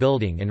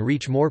nation-building and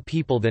reach more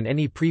people than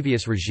any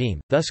previous regime,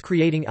 thus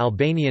creating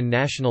Albanian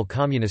national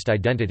communist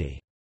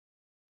identity.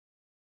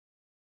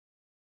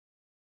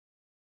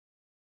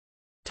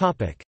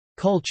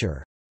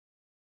 Culture.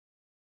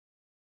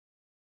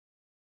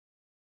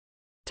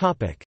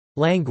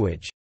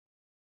 Language.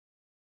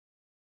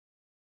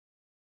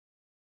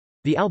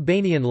 The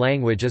Albanian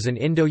language is an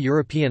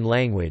Indo-European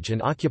language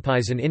and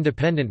occupies an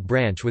independent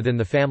branch within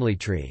the family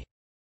tree.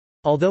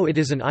 Although it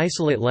is an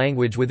isolate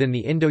language within the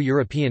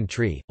Indo-European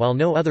tree, while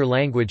no other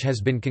language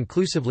has been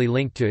conclusively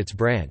linked to its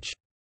branch.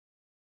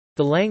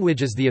 The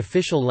language is the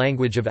official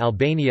language of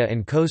Albania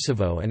and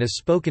Kosovo and is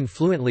spoken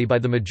fluently by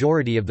the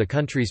majority of the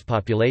country's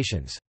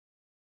populations.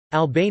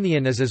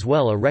 Albanian is as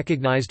well a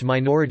recognized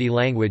minority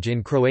language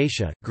in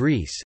Croatia,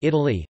 Greece,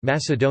 Italy,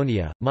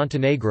 Macedonia,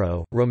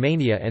 Montenegro,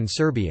 Romania and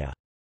Serbia.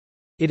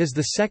 It is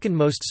the second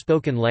most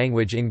spoken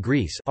language in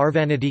Greece,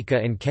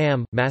 Arvanitika and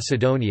Kam,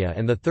 Macedonia,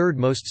 and the third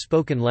most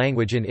spoken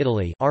language in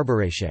Italy,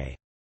 Arbëreshe.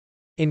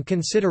 In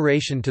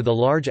consideration to the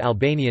large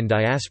Albanian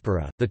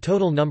diaspora, the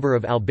total number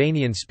of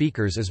Albanian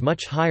speakers is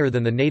much higher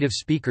than the native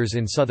speakers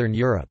in southern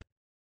Europe.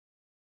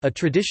 A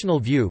traditional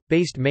view,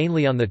 based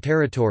mainly on the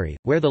territory,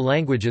 where the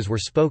languages were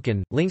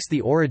spoken, links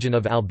the origin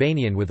of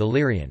Albanian with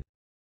Illyrian.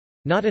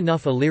 Not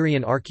enough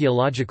Illyrian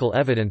archaeological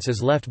evidence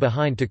is left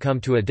behind to come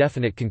to a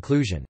definite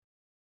conclusion.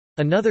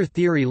 Another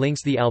theory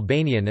links the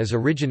Albanian as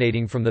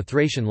originating from the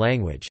Thracian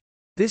language.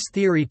 This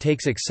theory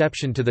takes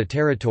exception to the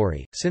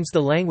territory, since the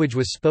language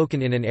was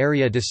spoken in an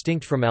area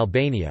distinct from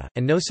Albania,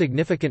 and no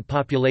significant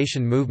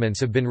population movements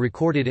have been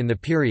recorded in the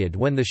period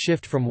when the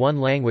shift from one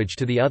language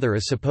to the other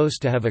is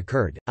supposed to have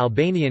occurred.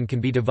 Albanian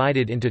can be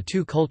divided into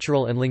two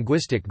cultural and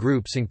linguistic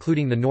groups,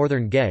 including the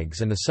northern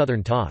Gegs and the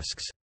southern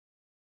Tosks.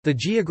 The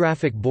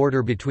geographic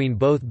border between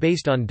both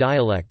based on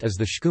dialect is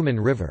the Shkumen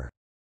River.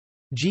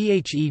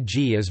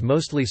 Gjeg is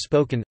mostly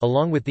spoken,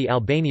 along with the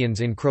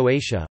Albanians in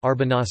Croatia,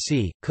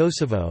 Arbanasi,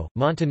 Kosovo,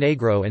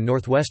 Montenegro and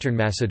northwestern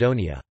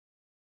Macedonia.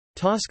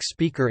 Tosk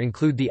speaker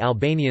include the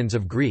Albanians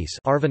of Greece,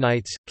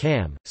 Arvanites,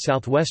 Kam,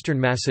 southwestern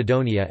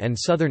Macedonia and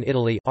southern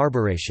Italy,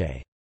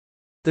 Arbëreshe.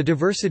 The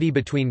diversity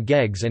between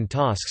Gegs and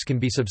Tosks can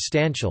be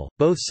substantial.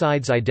 Both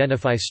sides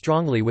identify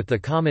strongly with the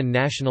common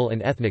national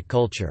and ethnic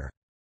culture.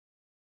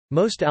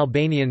 Most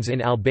Albanians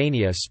in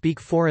Albania speak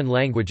foreign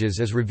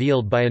languages as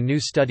revealed by a new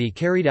study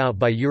carried out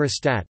by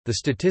Eurostat, the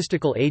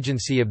statistical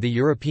agency of the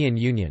European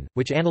Union,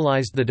 which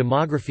analyzed the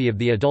demography of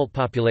the adult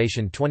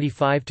population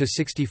 25 to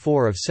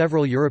 64 of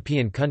several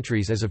European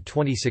countries as of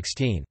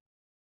 2016.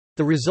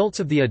 The results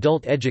of the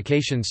Adult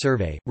Education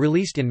Survey,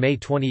 released in May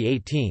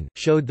 2018,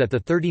 showed that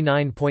the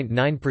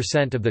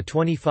 39.9% of the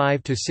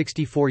 25 to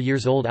 64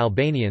 years old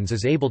Albanians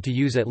is able to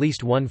use at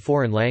least one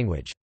foreign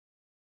language.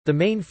 The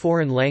main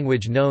foreign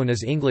language known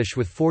is English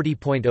with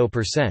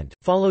 40.0%,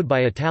 followed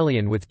by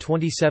Italian with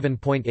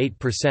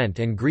 27.8%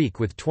 and Greek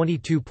with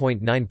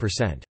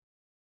 22.9%.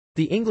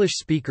 The English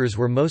speakers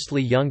were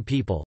mostly young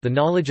people. The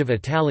knowledge of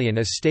Italian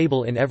is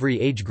stable in every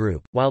age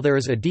group, while there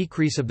is a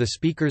decrease of the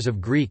speakers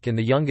of Greek in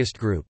the youngest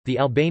group. The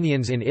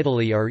Albanians in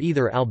Italy are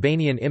either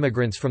Albanian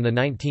immigrants from the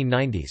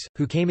 1990s,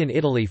 who came in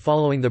Italy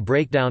following the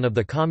breakdown of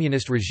the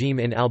communist regime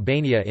in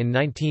Albania in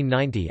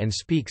 1990 and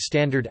speak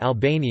Standard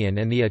Albanian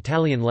and the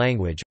Italian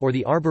language, or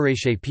the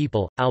Arbëreshe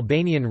people,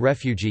 Albanian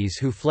refugees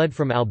who fled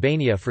from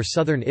Albania for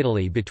southern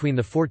Italy between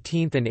the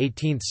 14th and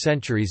 18th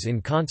centuries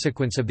in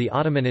consequence of the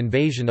Ottoman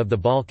invasion of the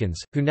Balkans,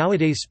 who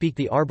nowadays speak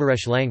the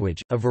Arbëreshe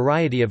language, a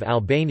variety of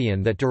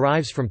Albanian that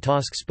derives from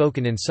Tosk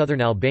spoken in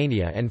southern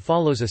Albania and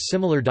follows a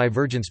similar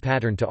divergence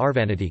pattern to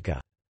Arvanitika.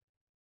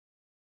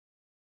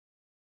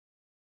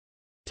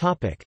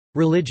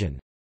 Religion.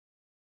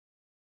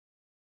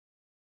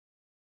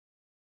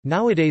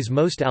 Nowadays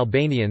most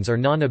Albanians are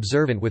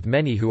non-observant, with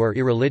many who are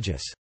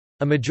irreligious.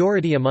 A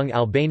majority among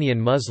Albanian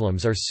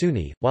Muslims are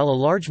Sunni, while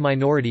a large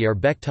minority are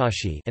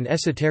Bektashi, an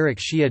esoteric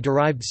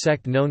Shia-derived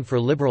sect known for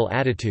liberal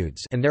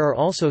attitudes, and there are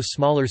also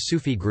smaller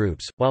Sufi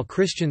groups, while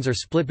Christians are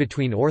split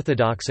between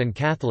Orthodox and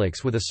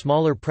Catholics with a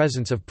smaller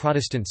presence of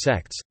Protestant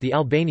sects. The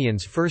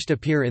Albanians first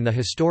appear in the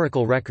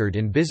historical record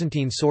in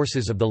Byzantine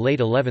sources of the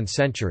late 11th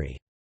century.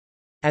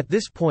 At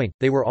this point,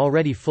 they were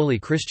already fully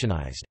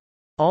Christianized.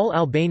 All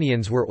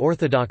Albanians were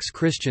Orthodox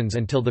Christians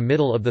until the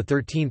middle of the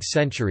 13th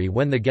century,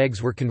 when the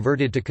Gegs were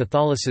converted to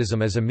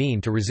Catholicism as a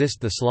mean to resist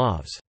the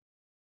Slavs.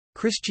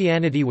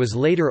 Christianity was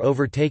later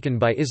overtaken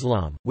by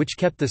Islam, which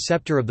kept the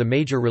scepter of the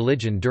major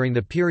religion during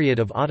the period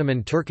of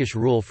Ottoman Turkish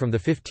rule from the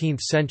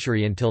 15th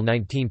century until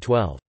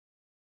 1912.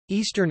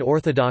 Eastern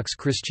Orthodox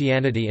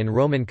Christianity and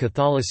Roman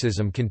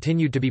Catholicism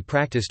continued to be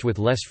practiced with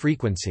less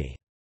frequency.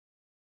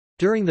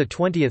 During the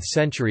 20th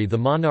century, the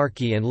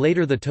monarchy and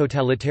later the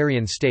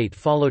totalitarian state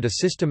followed a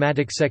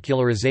systematic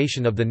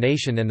secularization of the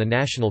nation and the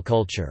national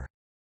culture.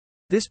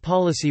 This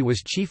policy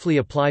was chiefly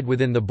applied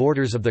within the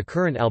borders of the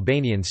current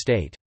Albanian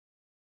state.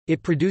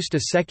 It produced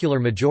a secular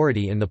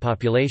majority in the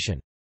population.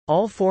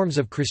 All forms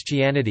of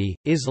Christianity,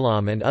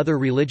 Islam and other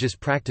religious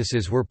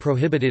practices were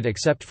prohibited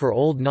except for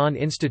old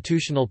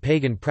non-institutional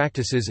pagan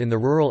practices in the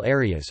rural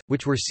areas,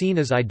 which were seen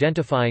as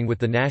identifying with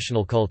the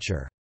national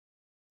culture.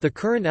 The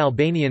current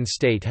Albanian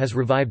state has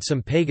revived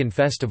some pagan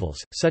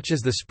festivals, such as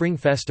the Spring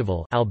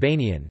Festival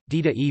Albanian,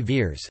 Dita e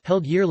Veers,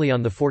 held yearly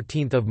on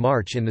 14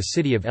 March in the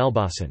city of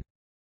Elbasan.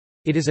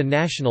 It is a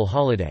national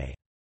holiday.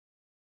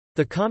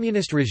 The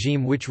communist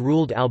regime which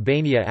ruled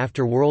Albania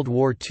after World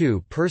War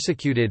II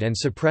persecuted and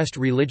suppressed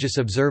religious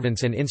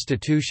observance and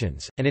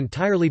institutions, and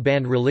entirely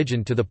banned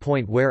religion to the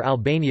point where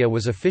Albania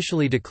was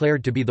officially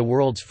declared to be the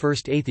world's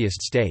first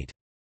atheist state.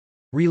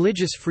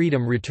 Religious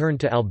freedom returned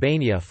to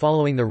Albania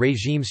following the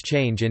regime's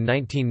change in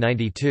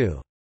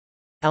 1992.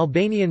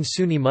 Albanian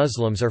Sunni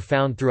Muslims are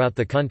found throughout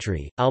the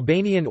country.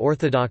 Albanian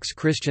Orthodox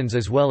Christians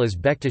as well as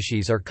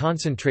Bektashis are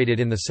concentrated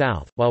in the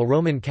south, while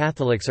Roman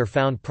Catholics are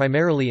found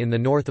primarily in the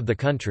north of the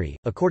country.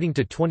 According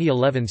to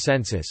 2011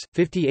 census,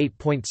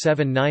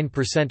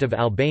 58.79% of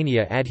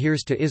Albania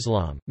adheres to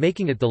Islam,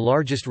 making it the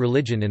largest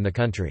religion in the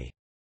country.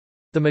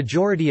 The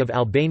majority of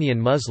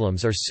Albanian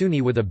Muslims are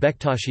Sunni with a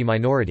Bektashi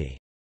minority.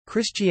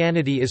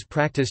 Christianity is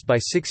practiced by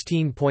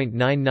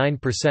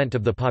 16.99%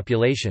 of the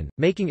population,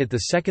 making it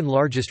the second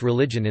largest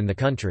religion in the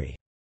country.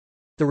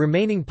 The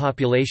remaining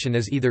population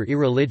is either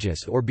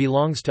irreligious or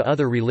belongs to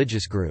other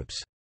religious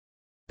groups.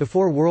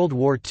 Before World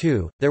War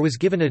II, there was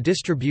given a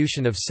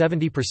distribution of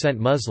 70%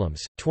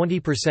 Muslims,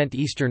 20%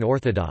 Eastern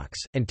Orthodox,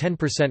 and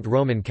 10%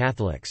 Roman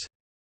Catholics.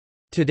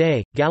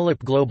 Today,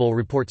 Gallup Global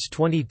Reports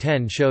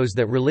 2010 shows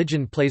that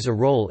religion plays a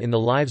role in the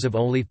lives of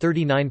only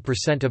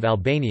 39% of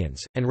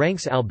Albanians, and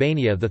ranks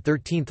Albania the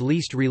 13th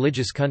least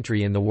religious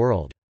country in the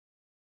world.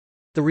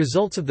 The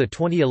results of the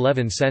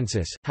 2011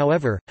 census,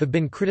 however, have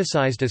been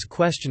criticized as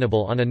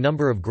questionable on a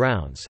number of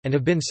grounds, and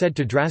have been said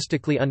to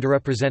drastically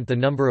underrepresent the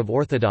number of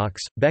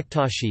Orthodox,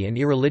 Bektashi and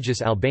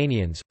irreligious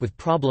Albanians, with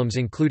problems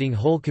including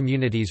whole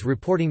communities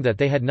reporting that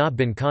they had not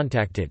been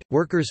contacted,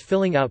 workers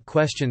filling out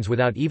questions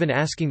without even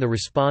asking the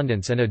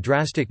respondents, and a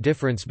drastic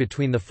difference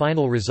between the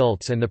final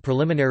results and the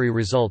preliminary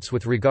results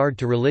with regard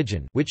to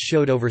religion, which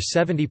showed over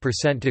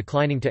 70%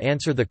 declining to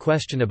answer the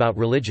question about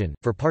religion.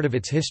 For part of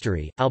its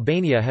history,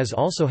 Albania has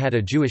also had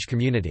a Jewish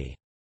community.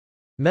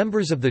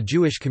 Members of the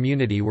Jewish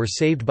community were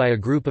saved by a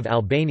group of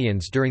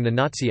Albanians during the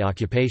Nazi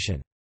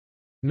occupation.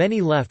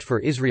 Many left for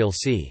Israel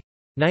c.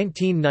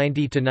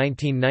 1990 to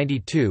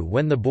 1992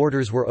 when the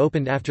borders were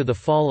opened after the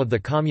fall of the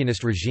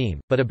communist regime,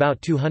 but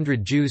about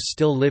 200 Jews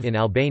still live in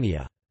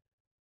Albania.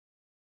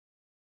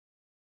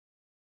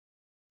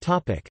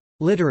 Topic: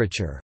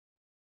 Literature.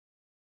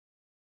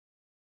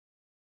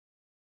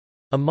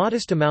 A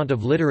modest amount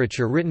of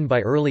literature written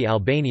by early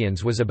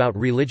Albanians was about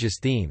religious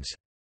themes.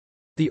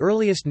 The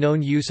earliest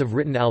known use of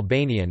written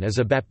Albanian is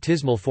a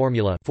baptismal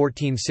formula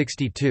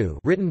 1462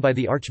 written by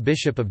the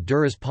Archbishop of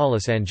Durrës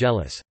Paulus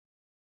Angelus.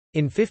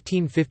 In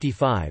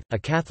 1555, a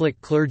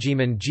Catholic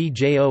clergyman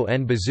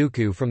Gjon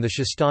Bazuku from the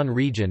Shastan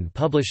region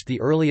published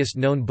the earliest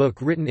known book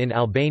written in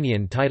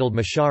Albanian titled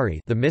Mashari,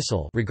 the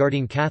Missal,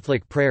 regarding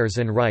Catholic prayers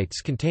and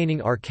rites,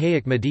 containing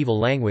archaic medieval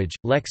language,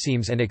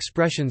 lexemes and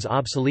expressions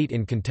obsolete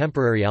in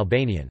contemporary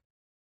Albanian.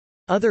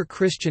 Other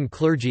Christian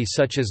clergy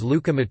such as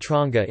Luka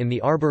Matranga in the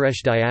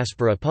Arbëresh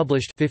diaspora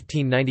published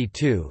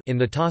 1592 in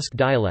the Tosk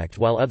dialect,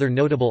 while other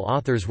notable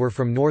authors were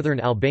from northern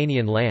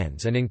Albanian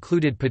lands and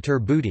included Peter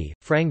Buti,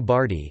 Frang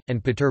Bardi,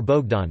 and Peter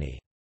Bogdani.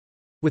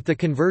 With the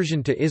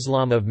conversion to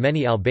Islam of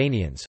many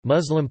Albanians,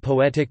 Muslim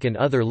poetic and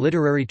other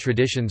literary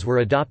traditions were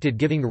adopted,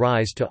 giving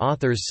rise to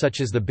authors such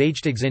as the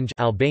Bajtëgzinj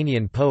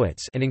Albanian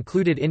poets, and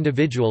included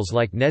individuals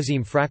like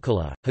Nezim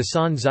Frakula,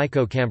 Hasan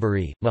Zyko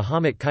Kamberi,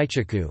 Muhammad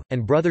Kaichaku,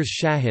 and brothers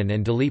Shahin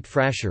and Dilip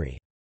Frashëri.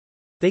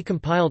 They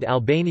compiled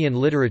Albanian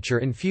literature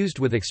infused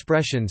with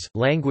expressions,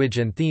 language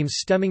and themes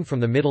stemming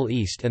from the Middle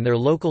East and their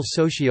local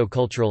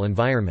socio-cultural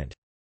environment.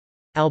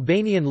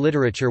 Albanian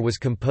literature was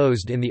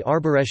composed in the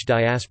Arbëresh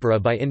diaspora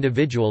by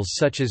individuals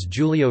such as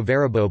Giulio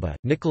Veriboba,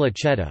 Nicola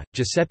Cheta,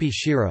 Giuseppe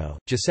Shiro,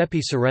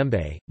 Giuseppe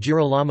Sarembe,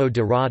 Girolamo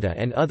de Rada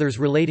and others,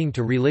 relating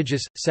to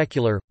religious,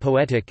 secular,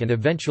 poetic and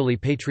eventually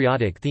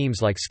patriotic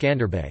themes like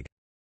Skanderbeg.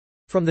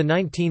 From the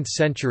 19th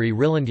century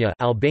Rilindja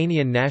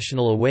Albanian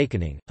National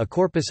Awakening, a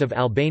corpus of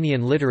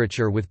Albanian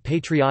literature with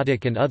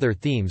patriotic and other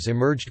themes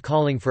emerged,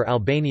 calling for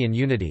Albanian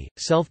unity,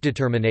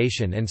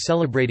 self-determination and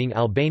celebrating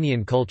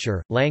Albanian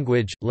culture,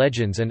 language,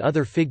 legends and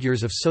other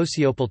figures of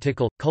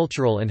sociopolitical,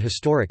 cultural and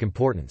historic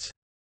importance.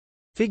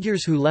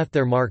 Figures who left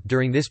their mark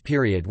during this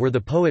period were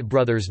the poet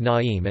brothers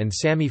Naim and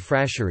Sami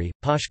Frashëri,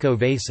 Pashko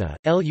Vesa,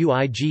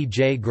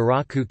 Luigj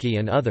Garakuki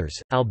and others.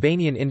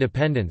 Albanian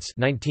independence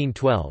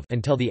 1912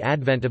 until the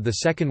advent of the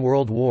Second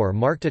World War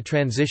marked a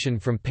transition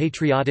from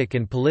patriotic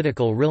and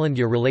political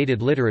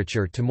Rilindja-related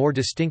literature to more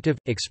distinctive,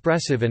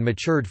 expressive and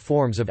matured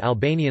forms of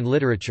Albanian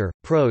literature,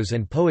 prose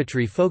and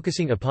poetry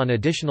focusing upon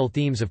additional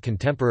themes of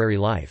contemporary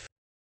life.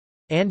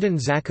 Andon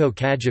Zako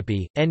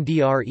Kajipi,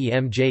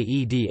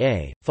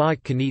 Ndremjeda,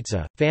 Faik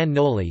Kanica, Fan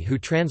Noli, who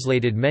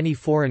translated many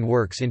foreign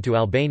works into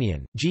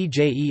Albanian,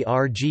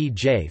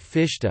 Gjergj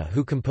Fishta,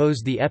 who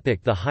composed the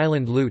epic The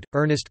Highland Lute,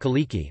 Ernest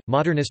Kaliki,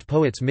 modernist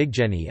poets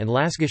Migjeni and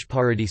Lasgish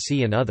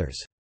Paradisi and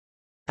others.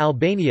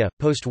 Albania,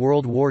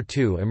 post-World War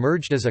II,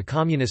 emerged as a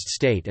communist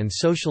state and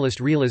socialist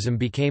realism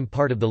became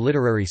part of the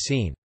literary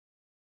scene.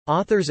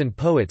 Authors and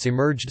poets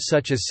emerged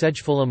such as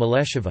Sejfula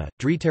Malesheva,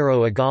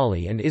 Dritero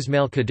Agali and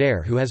Ismail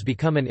Kader, who has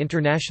become an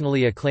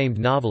internationally acclaimed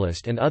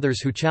novelist, and others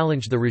who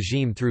challenged the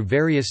regime through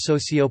various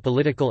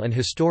socio-political and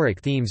historic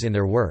themes in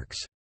their works.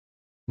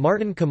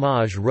 Martin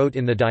Kamaj wrote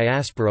in the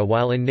diaspora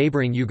while in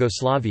neighboring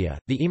Yugoslavia.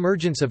 The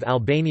emergence of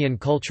Albanian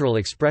cultural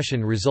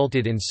expression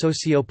resulted in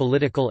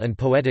socio-political and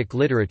poetic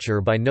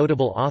literature by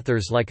notable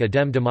authors like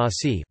Adem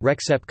Damasi,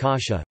 Recep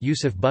Kasha,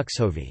 Yusuf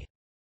Buxhovi.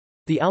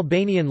 The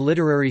Albanian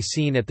literary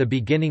scene at the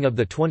beginning of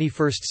the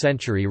 21st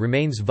century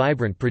remains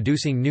vibrant,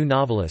 producing new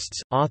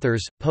novelists,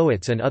 authors,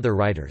 poets and other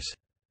writers.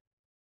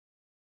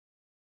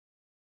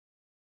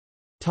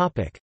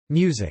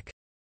 Music.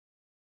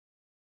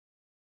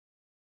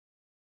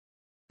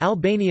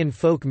 Albanian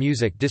folk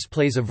music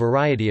displays a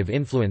variety of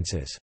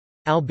influences.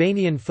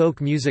 Albanian folk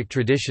music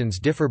traditions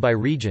differ by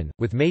region,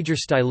 with major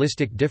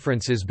stylistic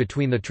differences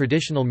between the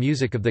traditional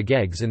music of the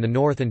Gegs in the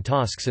north and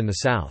Tosks in the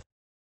south.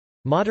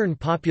 Modern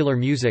popular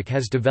music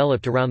has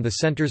developed around the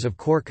centers of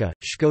Korça,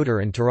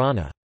 Shkodër and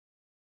Tirana.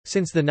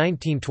 Since the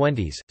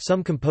 1920s,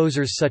 some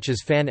composers such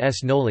as Fan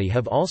S. Noli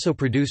have also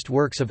produced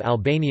works of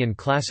Albanian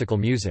classical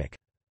music.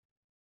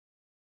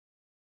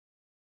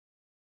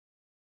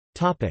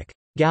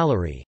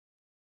 Gallery.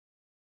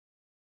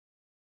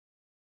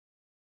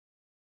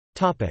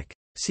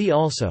 See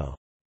also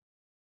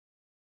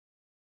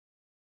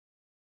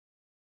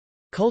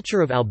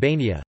Culture of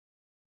Albania.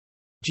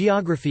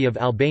 Geography of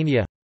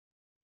Albania.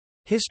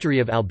 History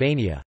of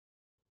Albania.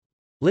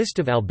 List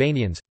of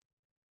Albanians.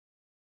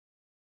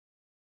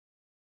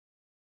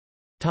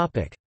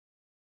 Topic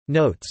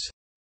Notes.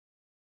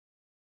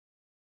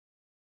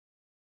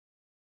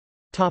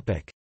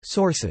 Topic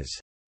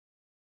Sources.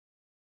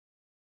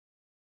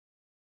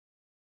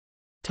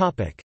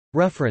 Topic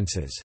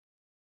References.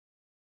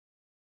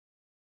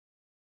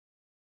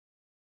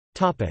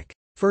 Topic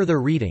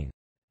Further reading.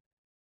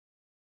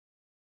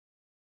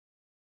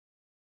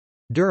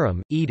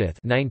 Durham, Edith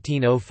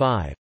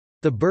 1905.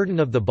 The Burden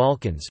of the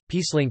Balkans,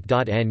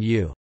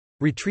 peacelink.nu.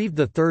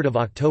 Retrieved 3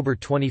 October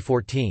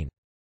 2014.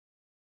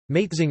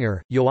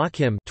 Meitzinger,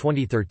 Joachim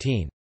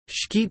 2013.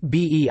 Schkeep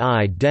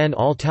bei den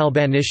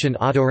Altalbanischen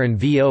Autoren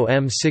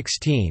vom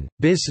 16,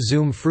 bis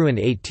zum frühen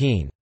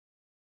 18.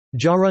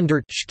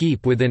 Jahrhundert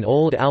Schkeep within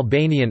Old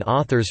Albanian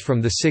authors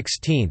from the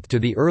 16th to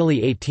the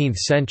early 18th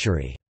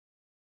century.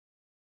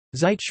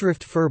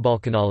 Zeitschrift für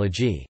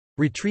Balkanologie.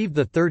 Retrieved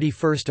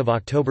 31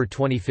 October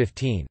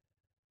 2015.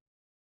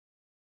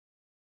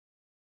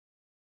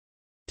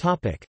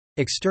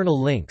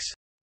 External links.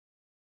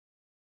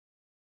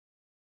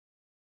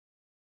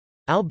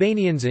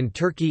 Albanians in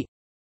Turkey.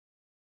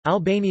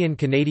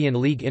 Albanian-Canadian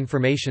League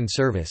Information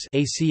Service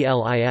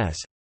 (ACLIS).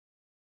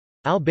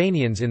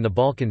 Albanians in the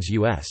Balkans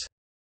US.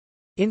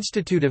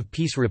 Institute of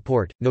Peace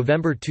Report,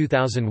 November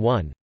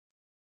 2001.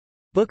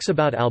 Books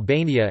about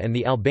Albania and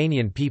the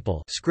Albanian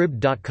people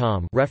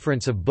Scribd.com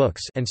reference of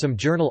books and some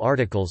journal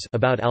articles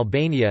about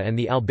Albania and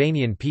the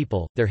Albanian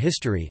people, their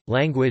history,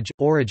 language,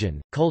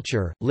 origin,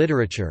 culture,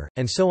 literature,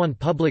 and so on.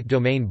 Public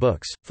domain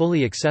books,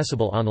 fully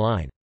accessible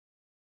online.